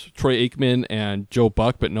was Troy Aikman and Joe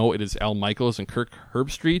Buck, but no, it is Al Michaels and Kirk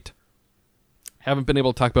Herbstreit. Haven't been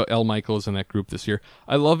able to talk about Al Michaels in that group this year.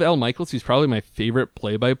 I love Al Michaels. He's probably my favorite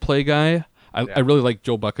play-by-play guy. I really like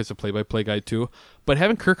Joe Buck as a play-by-play guy too. But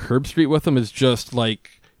having Kirk Herbstreit with him is just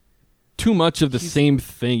like too much of the same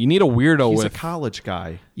thing. You need a weirdo He's with a college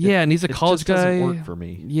guy. Yeah, and he's a it college just guy. Doesn't work for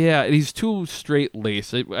me. Yeah, and he's too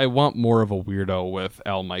straight-laced. I want more of a weirdo with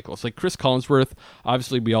Al Michaels. Like Chris Collinsworth,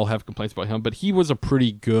 obviously we all have complaints about him, but he was a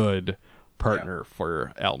pretty good partner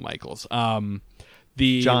for Al Michaels. John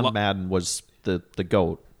Madden was the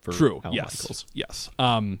GOAT for Al Michaels. Yes.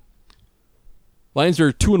 Lions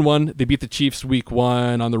are 2-1. They beat the Chiefs week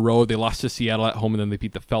 1 on the road. They lost to Seattle at home, and then they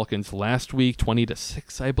beat the Falcons last week,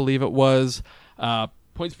 20-6, I believe it was.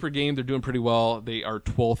 Points per game, they're doing pretty well. They are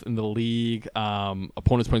 12th in the league.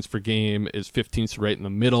 Opponents' points per game is 15th, so right in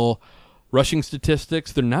the middle. Rushing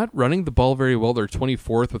statistics, they're not running the ball very well. They're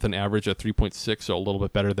 24th with an average of 3.6, so a little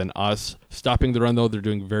bit better than us. Stopping the run, though, they're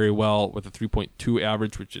doing very well with a 3.2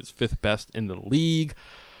 average, which is 5th best in the league.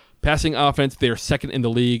 Passing offense, they are 2nd in the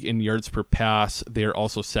league in yards per pass. They are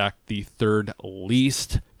also sacked the 3rd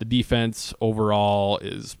least. The defense overall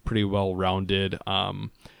is pretty well rounded.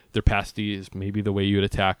 Their pass D is maybe the way you would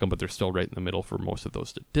attack them, but they're still right in the middle for most of those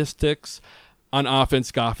statistics. On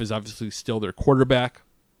offense, Goff is obviously still their quarterback.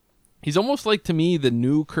 He's almost like, to me, the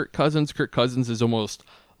new Kirk Cousins. Kirk Cousins is almost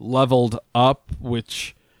leveled up,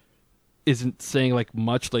 which isn't saying like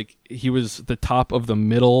much. Like, he was the top of the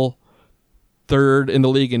middle third in the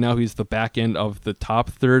league, and now he's the back end of the top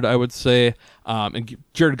third, I would say. And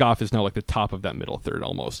Jared Goff is now like the top of that middle third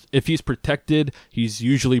almost. If he's protected, he's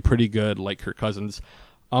usually pretty good, like Kirk Cousins.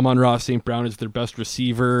 Amon-Ra St. Brown is their best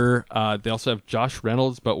receiver. They also have Josh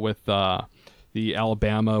Reynolds, but with the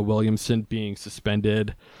Alabama Williamson being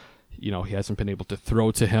suspended, he hasn't been able to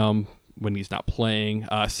throw to him when he's not playing.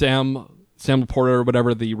 Sam Laporta or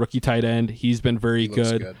whatever, the rookie tight end, he's been very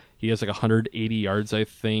good. He has like 180 yards, I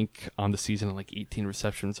think, on the season and like 18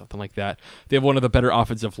 receptions, something like that. They have one of the better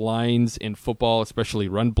offensive lines in football, especially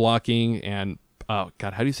run blocking. And, how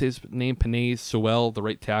do you say his name? Penei Sewell, the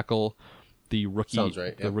right tackle, the rookie. Sounds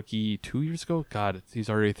right, yeah. The rookie 2 years ago? God,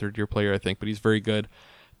 he's already a third-year player, I think, but he's very good.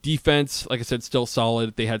 Defense, like I said, still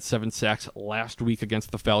solid. They had 7 sacks last week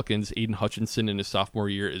against the Falcons. Aiden Hutchinson in his sophomore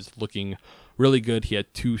year is looking really good. He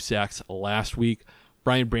had 2 sacks last week.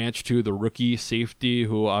 Brian Branch, too, the rookie safety,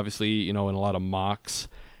 who obviously, in a lot of mocks,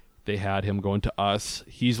 they had him going to us.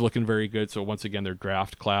 He's looking very good. So once again, their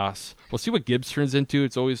draft class. We'll see what Gibbs turns into.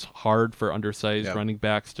 It's always hard for undersized running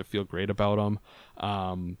backs to feel great about them.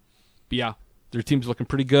 But yeah, their team's looking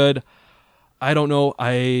pretty good. I don't know.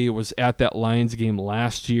 I was at that Lions game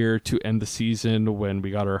last year to end the season when we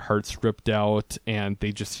got our hearts ripped out, and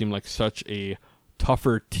they just seem like such a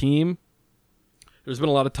tougher team. There's been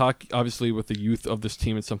a lot of talk, obviously, with the youth of this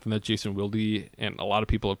team. It's something that Jason Wilde and a lot of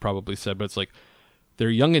people have probably said, but it's like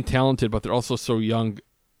they're young and talented, but they're also so young.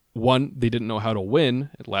 One, they didn't know how to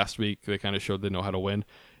win. Last week, they kind of showed they know how to win.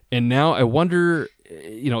 And now I wonder,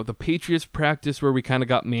 the Patriots practice where we kind of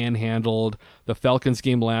got manhandled, the Falcons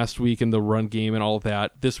game last week and the run game and all of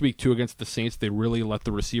that. This week, too, against the Saints, they really let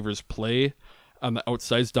the receivers play. On the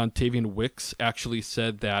outsides, Dontavian Wicks actually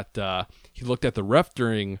said that he looked at the ref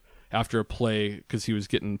after a play because he was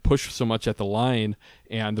getting pushed so much at the line,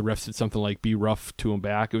 and the ref said something like, be rough to him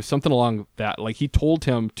back. It was something along that. Like, he told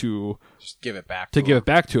him to just give it back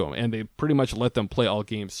to him, and they pretty much let them play all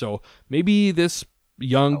games. So maybe this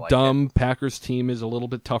young, dumb Packers team is a little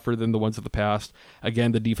bit tougher than the ones of the past.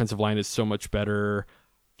 Again, the defensive line is so much better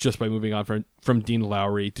just by moving on from Dean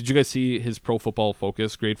Lowry. Did you guys see his Pro Football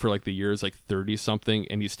Focus grade for like the year is like 30-something,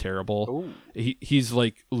 and he's terrible. He's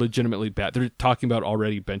like legitimately bad. They're talking about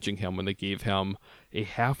already benching him when they gave him a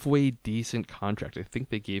halfway decent contract. I think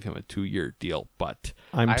they gave him a 2-year deal, but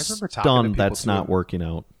I'm stunned that's not working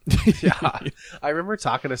out. Yeah. I remember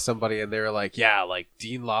talking to somebody and they were like, yeah, like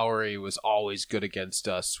Dean Lowry was always good against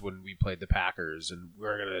us when we played the Packers and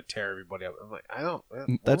we're going to tear everybody up. I'm like, I don't.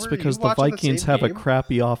 That's because the Vikings have a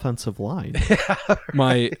crappy offensive line.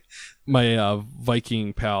 My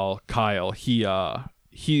Viking pal, Kyle,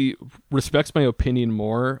 he respects my opinion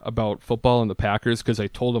more about football and the Packers because I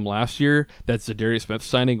told him last year that Zadarius Smith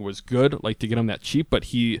signing was good, like to get him that cheap, but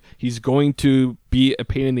he's going to be a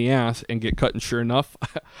pain in the ass and get cut. And sure enough,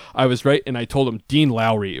 I was right. And I told him Dean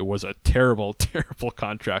Lowry, it was a terrible, terrible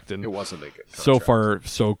contract, and it wasn't a good contract. So far,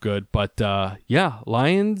 so good. But yeah,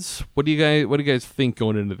 Lions. What do you guys think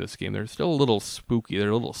going into this game? They're still a little spooky. They're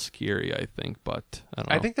a little scary, I think. But I don't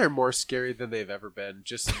know. I think they're more scary than they've ever been.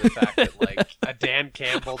 Just the fact that like a Dan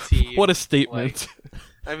Campbell team. What a statement.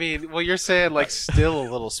 I mean, well, you're saying like still a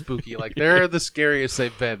little spooky. Like they're the scariest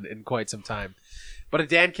they've been in quite some time. But a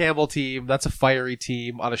Dan Campbell team, that's a fiery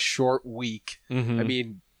team on a short week. Mm-hmm. I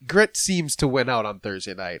mean, grit seems to win out on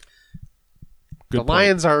Thursday night. The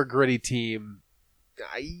Lions are a gritty team.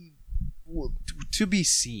 To be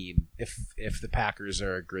seen if the Packers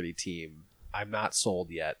are a gritty team. I'm not sold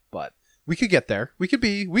yet, but we could get there. We could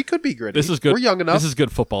be gritty. This is good. We're young enough. This is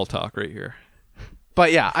good football talk right here.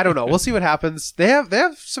 But yeah, I don't know. We'll see what happens. They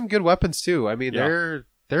have some good weapons too. I mean, they're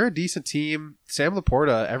a decent team. Sam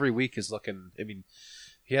Laporta every week is looking. I mean,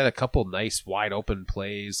 he had a couple nice wide open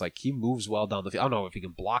plays. Like he moves well down the field. I don't know if he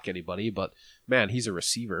can block anybody, but man, he's a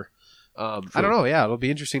receiver. I don't know. Yeah, it'll be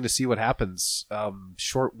interesting to see what happens.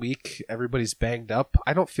 Short week, everybody's banged up.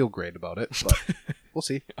 I don't feel great about it, but we'll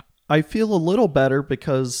see. I feel a little better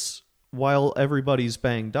because while everybody's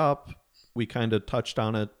banged up, we kind of touched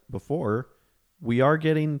on it before. We are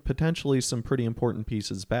getting potentially some pretty important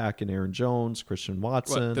pieces back in Aaron Jones, Christian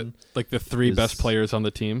Watson. The three best players on the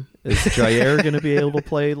team. Is Jair going to be able to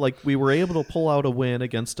play? Like, we were able to pull out a win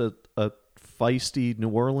against a feisty New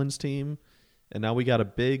Orleans team, and now we got a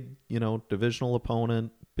big, divisional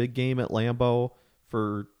opponent, big game at Lambeau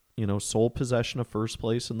for, sole possession of first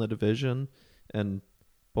place in the division. And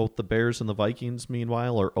Both the Bears and the Vikings,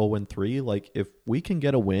 meanwhile, are 0-3. Like, if we can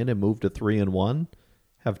get a win and move to 3-1,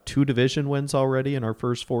 have 2 division wins already in our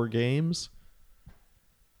first 4 games,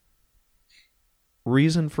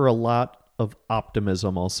 reason for a lot of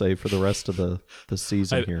optimism, I'll say, for the rest of the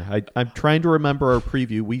season here. I'm trying to remember our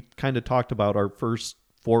preview. We kind of talked about our first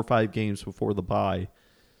 4 or 5 games before the bye,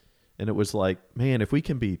 and it was like, man, if we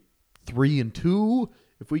can be 3-2,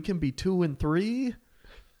 if we can be 2-3.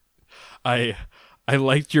 I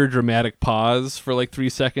liked your dramatic pause for like 3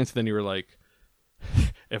 seconds. Then you were like,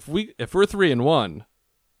 if we're 3-1,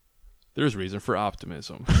 there's reason for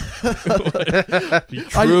optimism. Be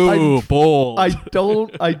true, bold. I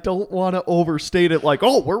don't want to overstate it like,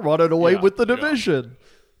 oh, we're running away with the division.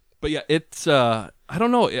 But yeah, it's I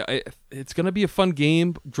don't know. It's going to be a fun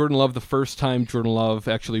game. Jordan Love, the first time Jordan Love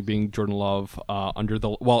actually being Jordan Love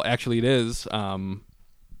actually it is.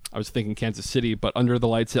 I was thinking Kansas City, but under the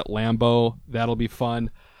lights at Lambeau, that'll be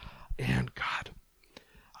fun. And God,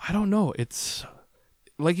 I don't know. It's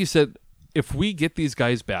like you said, if we get these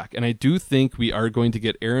guys back, and I do think we are going to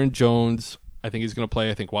get Aaron Jones. I think he's going to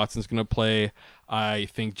play. I think Watson's going to play. I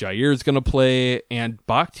think Jair's going to play. And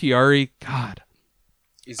Bakhtiari, God.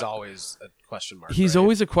 He's always a question mark. He's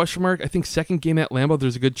always a question mark. I think second game at Lambeau,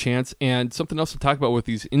 there's a good chance. And something else to talk about with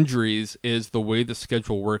these injuries is the way the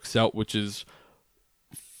schedule works out, which is,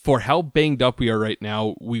 for how banged up we are right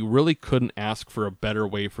now, we really couldn't ask for a better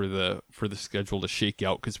way for the schedule to shake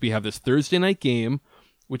out, because we have this Thursday night game,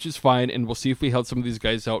 which is fine, and we'll see if we held some of these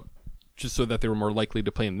guys out just so that they were more likely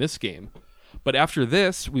to play in this game. But after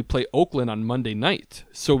this, we play Oakland on Monday night,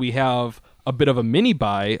 so we have a bit of a mini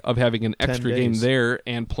bye of having an extra game there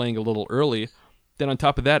and playing a little early. Then on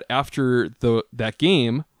top of that, after that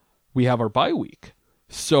game, we have our bye week.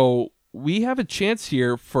 So we have a chance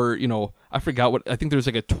here for, I forgot what, I think there's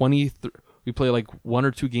like a 20, we play like 1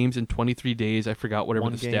 or 2 games in 23 days. I forgot whatever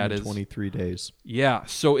the stat is. 23 days. Yeah.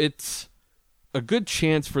 So it's a good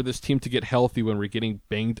chance for this team to get healthy when we're getting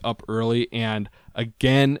banged up early. And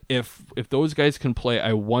again, if those guys can play,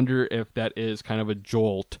 I wonder if that is kind of a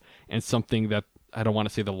jolt and something that I don't want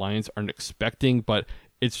to say the Lions aren't expecting, but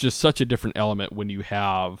it's just such a different element when you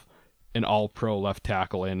have an all-pro left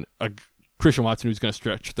tackle and a Christian Watson who's going to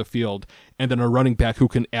stretch the field, and then a running back who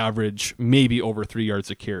can average maybe over 3 yards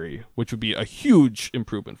a carry, which would be a huge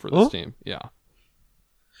improvement for this team. Yeah.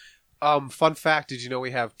 Fun fact, did you know we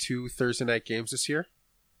have 2 Thursday night games this year?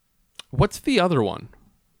 What's the other one?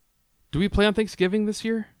 Do we play on Thanksgiving this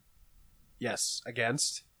year? Yes,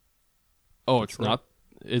 against. Oh, it's not.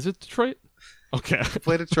 Is it Detroit? Okay. We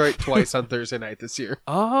played Detroit twice on Thursday night this year.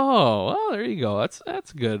 Oh, well, there you go.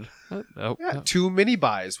 That's good. Yeah, 2 mini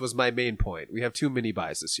buys was my main point. We have 2 mini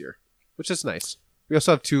buys this year, which is nice. We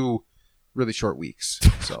also have 2 really short weeks,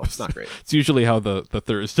 so it's not great. It's usually how the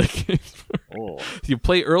Thursday games work. You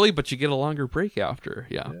play early, but you get a longer break after.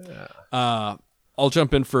 Yeah. I'll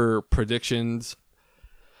jump in for predictions.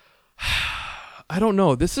 I don't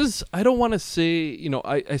know. I don't want to say,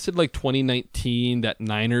 I said like 2019, that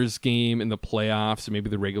Niners game in the playoffs, and maybe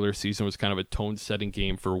the regular season was kind of a tone-setting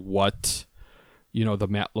game for what, the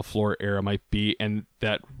Matt LaFleur era might be. And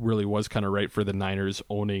that really was kind of right for the Niners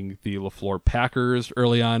owning the LaFleur Packers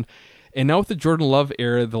early on. And now with the Jordan Love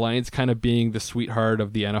era, the Lions kind of being the sweetheart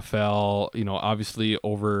of the NFL, obviously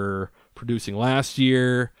overproducing last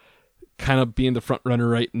year, kind of being the front runner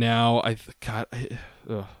right now.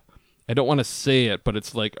 I don't want to say it, but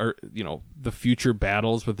it's like the future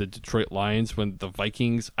battles with the Detroit Lions when the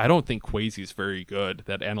Vikings. I don't think Kwesi's very good.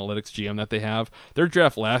 That analytics GM that they have, their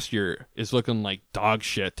draft last year is looking like dog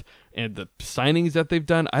shit, and the signings that they've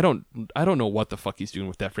done, I don't know what the fuck he's doing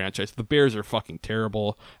with that franchise. The Bears are fucking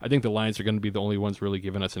terrible. I think the Lions are going to be the only ones really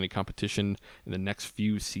giving us any competition in the next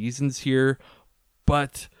few seasons here,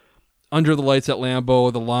 but under the lights at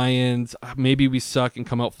Lambeau, the Lions, maybe we suck and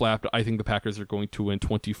come out flat, but I think the Packers are going to win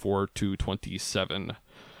 24-27.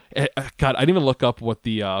 God, I didn't even look up what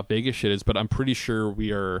the Vegas shit is, but I'm pretty sure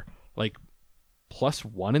we are like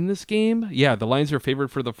 +1 in this game. Yeah, the Lions are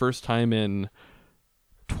favored for the first time in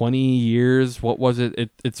 20 years. What was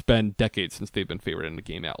it? It's been decades since they've been favored in a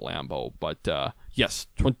game at Lambeau. But yes,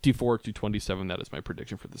 24-27, that is my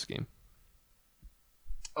prediction for this game.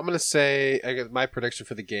 I'm going to say, my prediction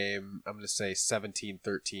for the game, I'm going to say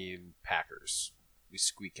 17-13 Packers. We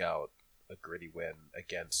squeak out a gritty win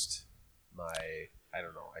against I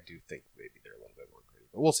don't know. I do think maybe they're a little bit more gritty,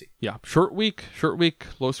 but we'll see. Yeah, short week,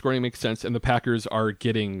 low scoring makes sense, and the Packers are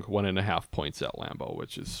getting 1.5 points at Lambeau,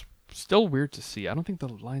 which is still weird to see. I don't think the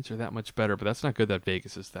Lions are that much better, but that's not good that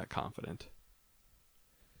Vegas is that confident.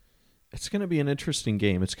 It's going to be an interesting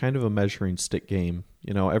game. It's kind of a measuring stick game.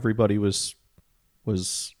 Everybody was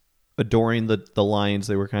adoring the Lions.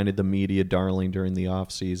 They were kind of the media darling during the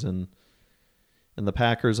offseason. And the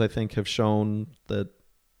Packers, I think, have shown that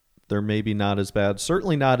they're maybe not as bad.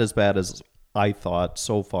 Certainly not as bad as I thought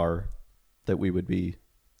so far that we would be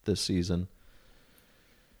this season.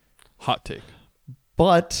 Hot take.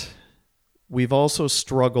 But we've also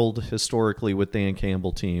struggled historically with Dan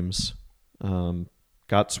Campbell teams.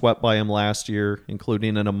 Got swept by him last year,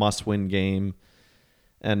 including in a must-win game.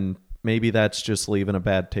 And maybe that's just leaving a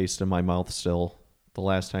bad taste in my mouth still the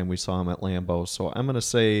last time we saw him at Lambeau. So I'm going to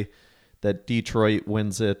say that Detroit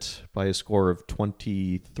wins it by a score of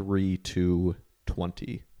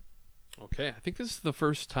 23-20. Okay, I think this is the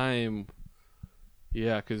first time.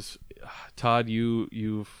 Yeah, because Todd,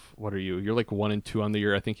 you've what are you? You're like 1-2 on the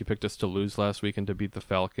year. I think you picked us to lose last week and to beat the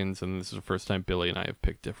Falcons, and this is the first time Billy and I have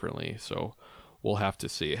picked differently. So we'll have to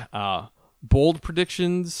see. Bold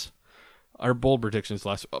predictions. Our bold predictions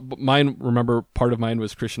last. Mine, remember, part of mine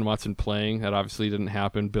was Christian Watson playing. That obviously didn't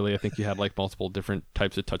happen. Billy, I think you had like multiple different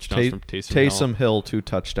types of touchdowns from Taysom Hill, 2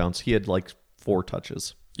 touchdowns. He had like 4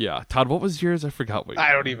 touches. Yeah, Todd, what was yours? I forgot what. I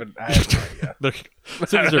have no idea.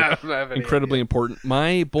 These are incredibly important.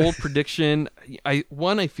 My bold prediction: I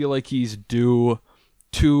feel like he's due.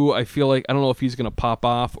 2, I feel like I don't know if he's going to pop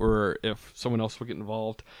off or if someone else will get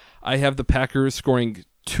involved. I have the Packers scoring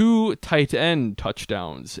 2 tight end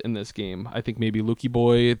touchdowns in this game. I think maybe Luke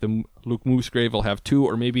Musgrave will have 2,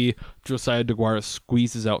 or maybe Josiah DeGuara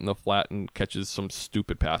squeezes out in the flat and catches some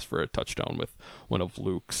stupid pass for a touchdown with one of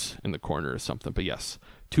Luke's in the corner or something. But yes,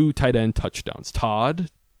 2 tight end touchdowns.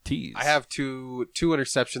 Todd, tease. I have two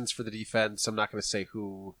interceptions for the defense. I'm not going to say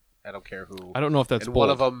who. I don't care who. I don't know if that's and bold. One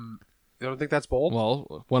of them. You don't think that's bold?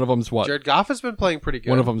 Well, one of them's what? Jared Goff has been playing pretty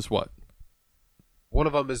good. One of them's what? One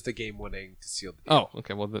of them is the game-winning to seal the game. Oh,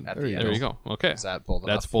 okay. Well, then, there you go. Okay. Is that bold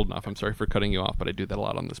enough? That's bold enough. I'm sorry for cutting you off, but I do that a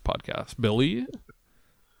lot on this podcast. Billy?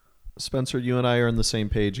 Spencer, you and I are on the same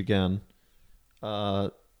page again.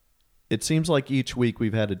 It seems like each week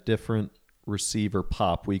we've had a different receiver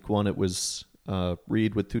pop. Week 1, it was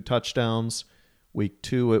Reed with 2 touchdowns. Week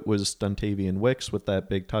 2, it was Duntavian Wicks with that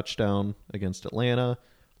big touchdown against Atlanta.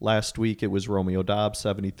 Last week, it was Romeo Doubs,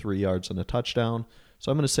 73 yards and a touchdown.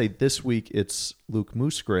 So I'm going to say this week it's Luke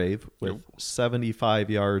Musgrave with 75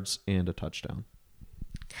 yards and a touchdown.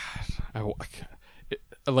 God,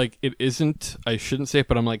 it isn't. I shouldn't say it,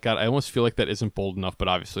 but I'm like, God, I almost feel like that isn't bold enough. But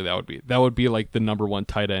obviously, that would be like the number 1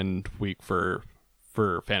 tight end week for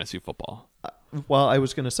fantasy football. Well, I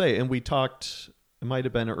was going to say, and we talked. It might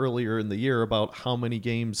have been earlier in the year about how many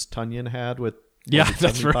games Tunyon had with.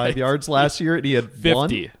 That's right. Yards last year, and he had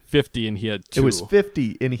 50, and he had 2. It was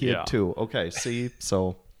 50, and he had 2. Okay, see,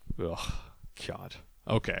 so. Ugh, God.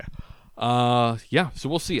 Okay. So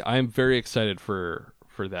we'll see. I'm very excited for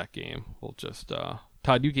that game. We'll just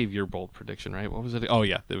Todd, you gave your bold prediction, right? What was it? Oh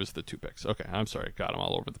yeah, it was the 2 picks. Okay, I'm sorry, got them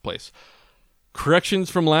all over the place. Corrections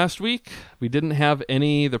from last week. We didn't have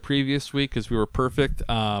any the previous week because we were perfect.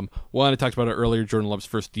 One, I talked about it earlier. Jordan Love's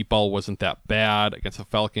first deep ball wasn't that bad against the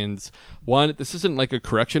Falcons. One, this isn't like a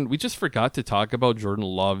correction. We just forgot to talk about Jordan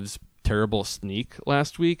Love's terrible sneak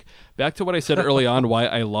last week. Back to what I said early on, why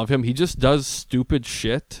I love him. He just does stupid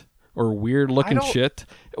shit or weird looking shit.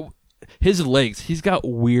 His legs, he's got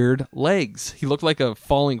weird legs. He looked like a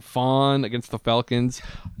falling fawn against the Falcons.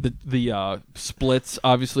 The splits,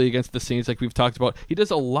 obviously, against the Saints, like we've talked about. He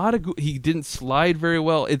does a lot of. He didn't slide very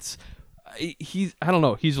well. He's I don't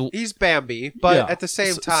know. He's Bambi, but at the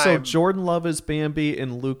same time, so Jordan Love is Bambi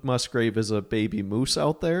and Luke Musgrave is a baby moose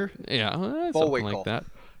out there. Yeah, something like that.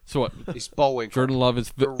 So what? He's Bullwinkle. Jordan Love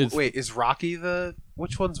is. Wait, is Rocky the?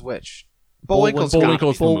 Which one's which?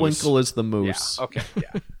 Bullwinkle is the moose. Yeah. Okay.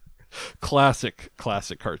 Yeah. Classic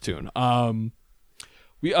cartoon.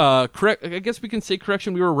 Correct. I guess we can say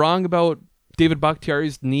correction. We were wrong about David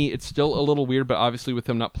Bakhtiari's knee. It's still a little weird, but obviously with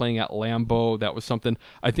him not playing at Lambeau, that was something.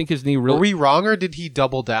 I think his knee really. Were we wrong, or did he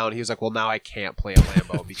double down? He was like, "Well, now I can't play at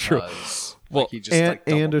Lambeau because he just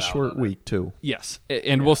and a short week too." Yes,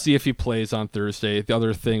 and we'll see if he plays on Thursday. The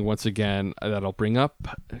other thing, once again, that I'll bring up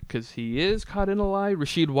because he is caught in a lie.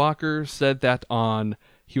 Rasheed Walker said that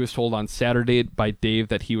he was told on Saturday by Dave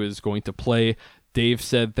that he was going to play. Dave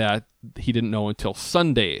said that he didn't know until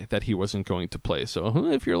Sunday that he wasn't going to play. So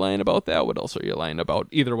if you're lying about that, what else are you lying about?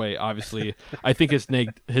 Either way, obviously, I think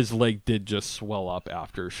his leg did just swell up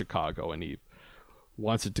after Chicago, and he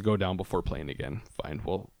wants it to go down before playing again. Fine,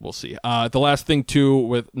 we'll see. The last thing, too,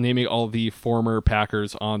 with naming all the former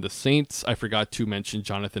Packers on the Saints, I forgot to mention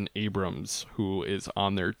Jonathan Abrams, who is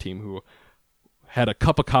on their team, who had a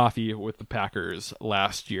cup of coffee with the Packers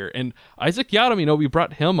last year. And Isaac Yiadom, we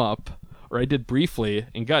brought him up or I did briefly,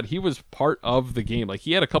 and God, he was part of the game. Like,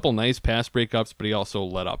 he had a couple nice pass breakups, but he also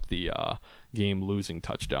let up the game-losing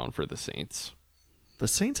touchdown for the Saints. The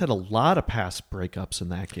Saints had a lot of pass breakups in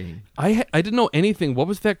that game. I didn't know anything. What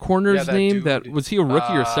was that corner's name? Dude, Was he a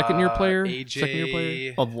rookie or second-year player? AJ... Second-year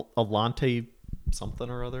player? Alante something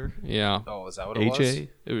or other? Yeah. Oh, is that what it was?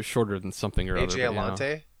 It was shorter than something or other. AJ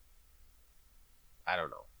Alante? I don't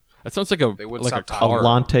know. That sounds like a car.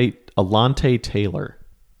 Alante Taylor.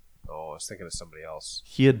 Oh, I was thinking of somebody else.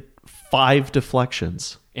 He had 5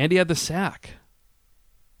 deflections. And he had the sack.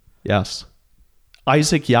 Yes.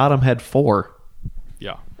 Isaac Yadam had 4.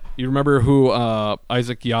 Yeah. You remember who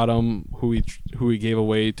Isaac Yadam, who he gave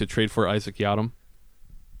away to trade for Isaac Yadam?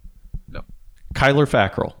 No. Kyler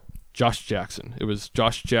Fackrell. Josh Jackson. It was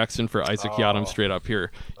Josh Jackson for Isaac Yadam straight up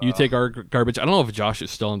here. You take our garbage. I don't know if Josh is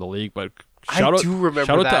still in the league, but shout out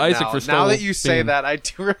to Isaac for still now that you say being, that, I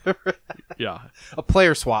do remember that. Yeah. A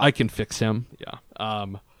player swap. I can fix him. Yeah.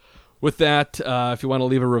 With that, if you want to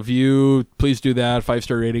leave a review, please do that.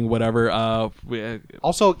 5-star rating, whatever.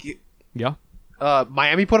 Also, yeah.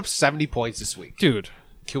 Miami put up 70 points this week. Dude.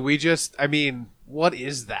 Can we just, I mean, what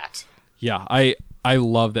is that? Yeah, I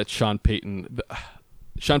love that Sean Payton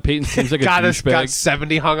seems like a got douchebag. Got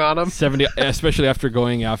 70 hung on him. 70, especially after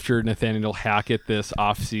going after Nathaniel Hackett this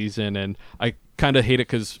offseason. And I kind of hate it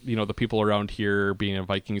because, the people around here, being in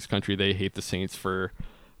Vikings country, they hate the Saints for,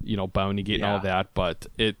 Bountygate and all that. But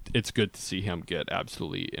it's good to see him get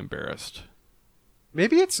absolutely embarrassed.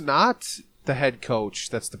 Maybe it's not the head coach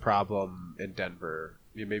that's the problem in Denver.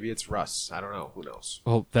 Maybe it's Russ. I don't know. Who knows?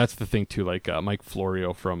 Well, that's the thing, too. Like Mike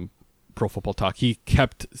Florio from Pro Football Talk, he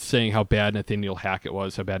kept saying how bad Nathaniel Hackett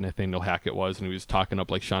was, and he was talking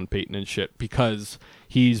up like Sean Payton and shit because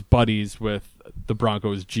he's buddies with the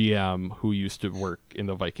Broncos GM who used to work in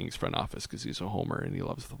the Vikings front office because he's a homer and he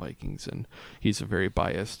loves the Vikings and he's a very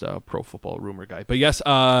biased Pro Football rumor guy. But yes,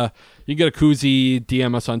 you can get a koozie,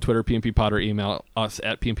 DM us on Twitter, PMP Pod, or email us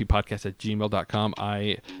at pmpodcast@gmail.com.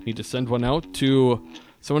 I need to send one out to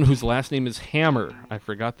someone whose last name is Hammer. I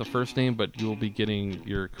forgot the first name, but you will be getting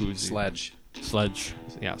your koozie. Sledge.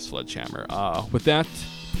 Yeah, Sledgehammer. With that,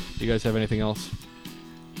 do you guys have anything else?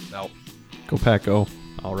 No. Go Pack, go.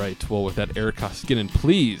 All right. Well, with that, Eric Koskinen,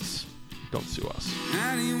 please don't sue us.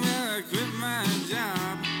 How do you I quit my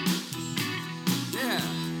job? Yeah,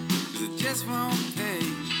 'cause it just won't pay.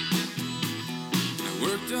 I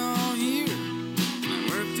worked all year, I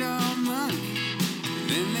worked all month,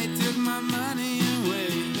 then they took my money away.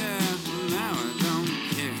 Yeah, well, now I don't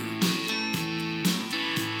care.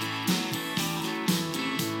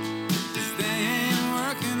 'Cause they ain't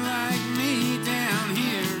working like me down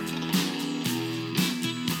here.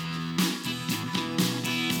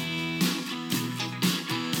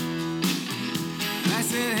 I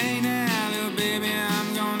said, hey now, little baby,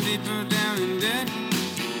 I'm going deeper down in debt.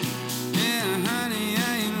 Yeah, honey,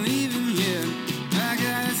 I ain't leaving yet. I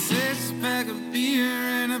got a 6-pack of beer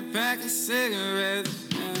and a pack of cigarettes.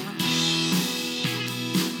 Yeah.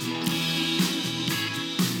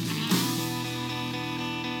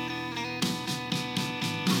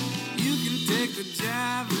 You can take the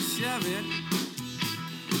job or shove it.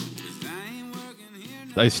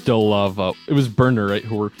 I still love. It was Burner, right?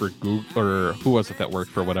 Who worked for Google, or who was it that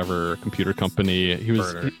worked for whatever computer company? He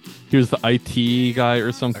was. He was the IT guy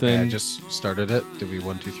or something. Okay, I just started it. Did we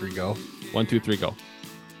 1, 2, 3 go? 1, 2, 3 go.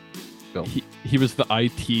 Go. He was the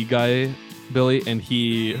IT guy, Billy, and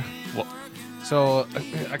he. Well, so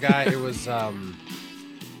a guy. It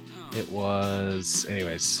was.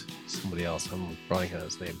 Anyways, somebody else. I'm blanking on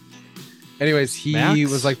his name. Anyways, he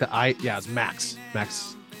Max? was like yeah, it's Max.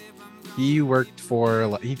 He worked for,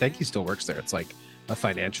 I think he still works there. It's like a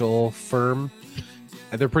financial firm,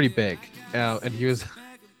 and they're pretty big. And he was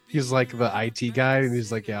like the IT guy, and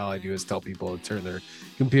he's like, yeah, all I do is tell people to turn their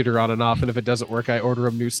computer on and off, and if it doesn't work, I order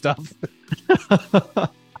them new stuff.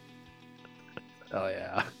 Oh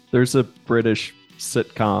yeah. There's a British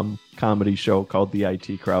sitcom comedy show called The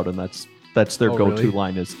IT Crowd, and that's their go-to really?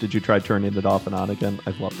 line is, did you try turning it off and on again? I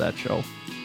love that show.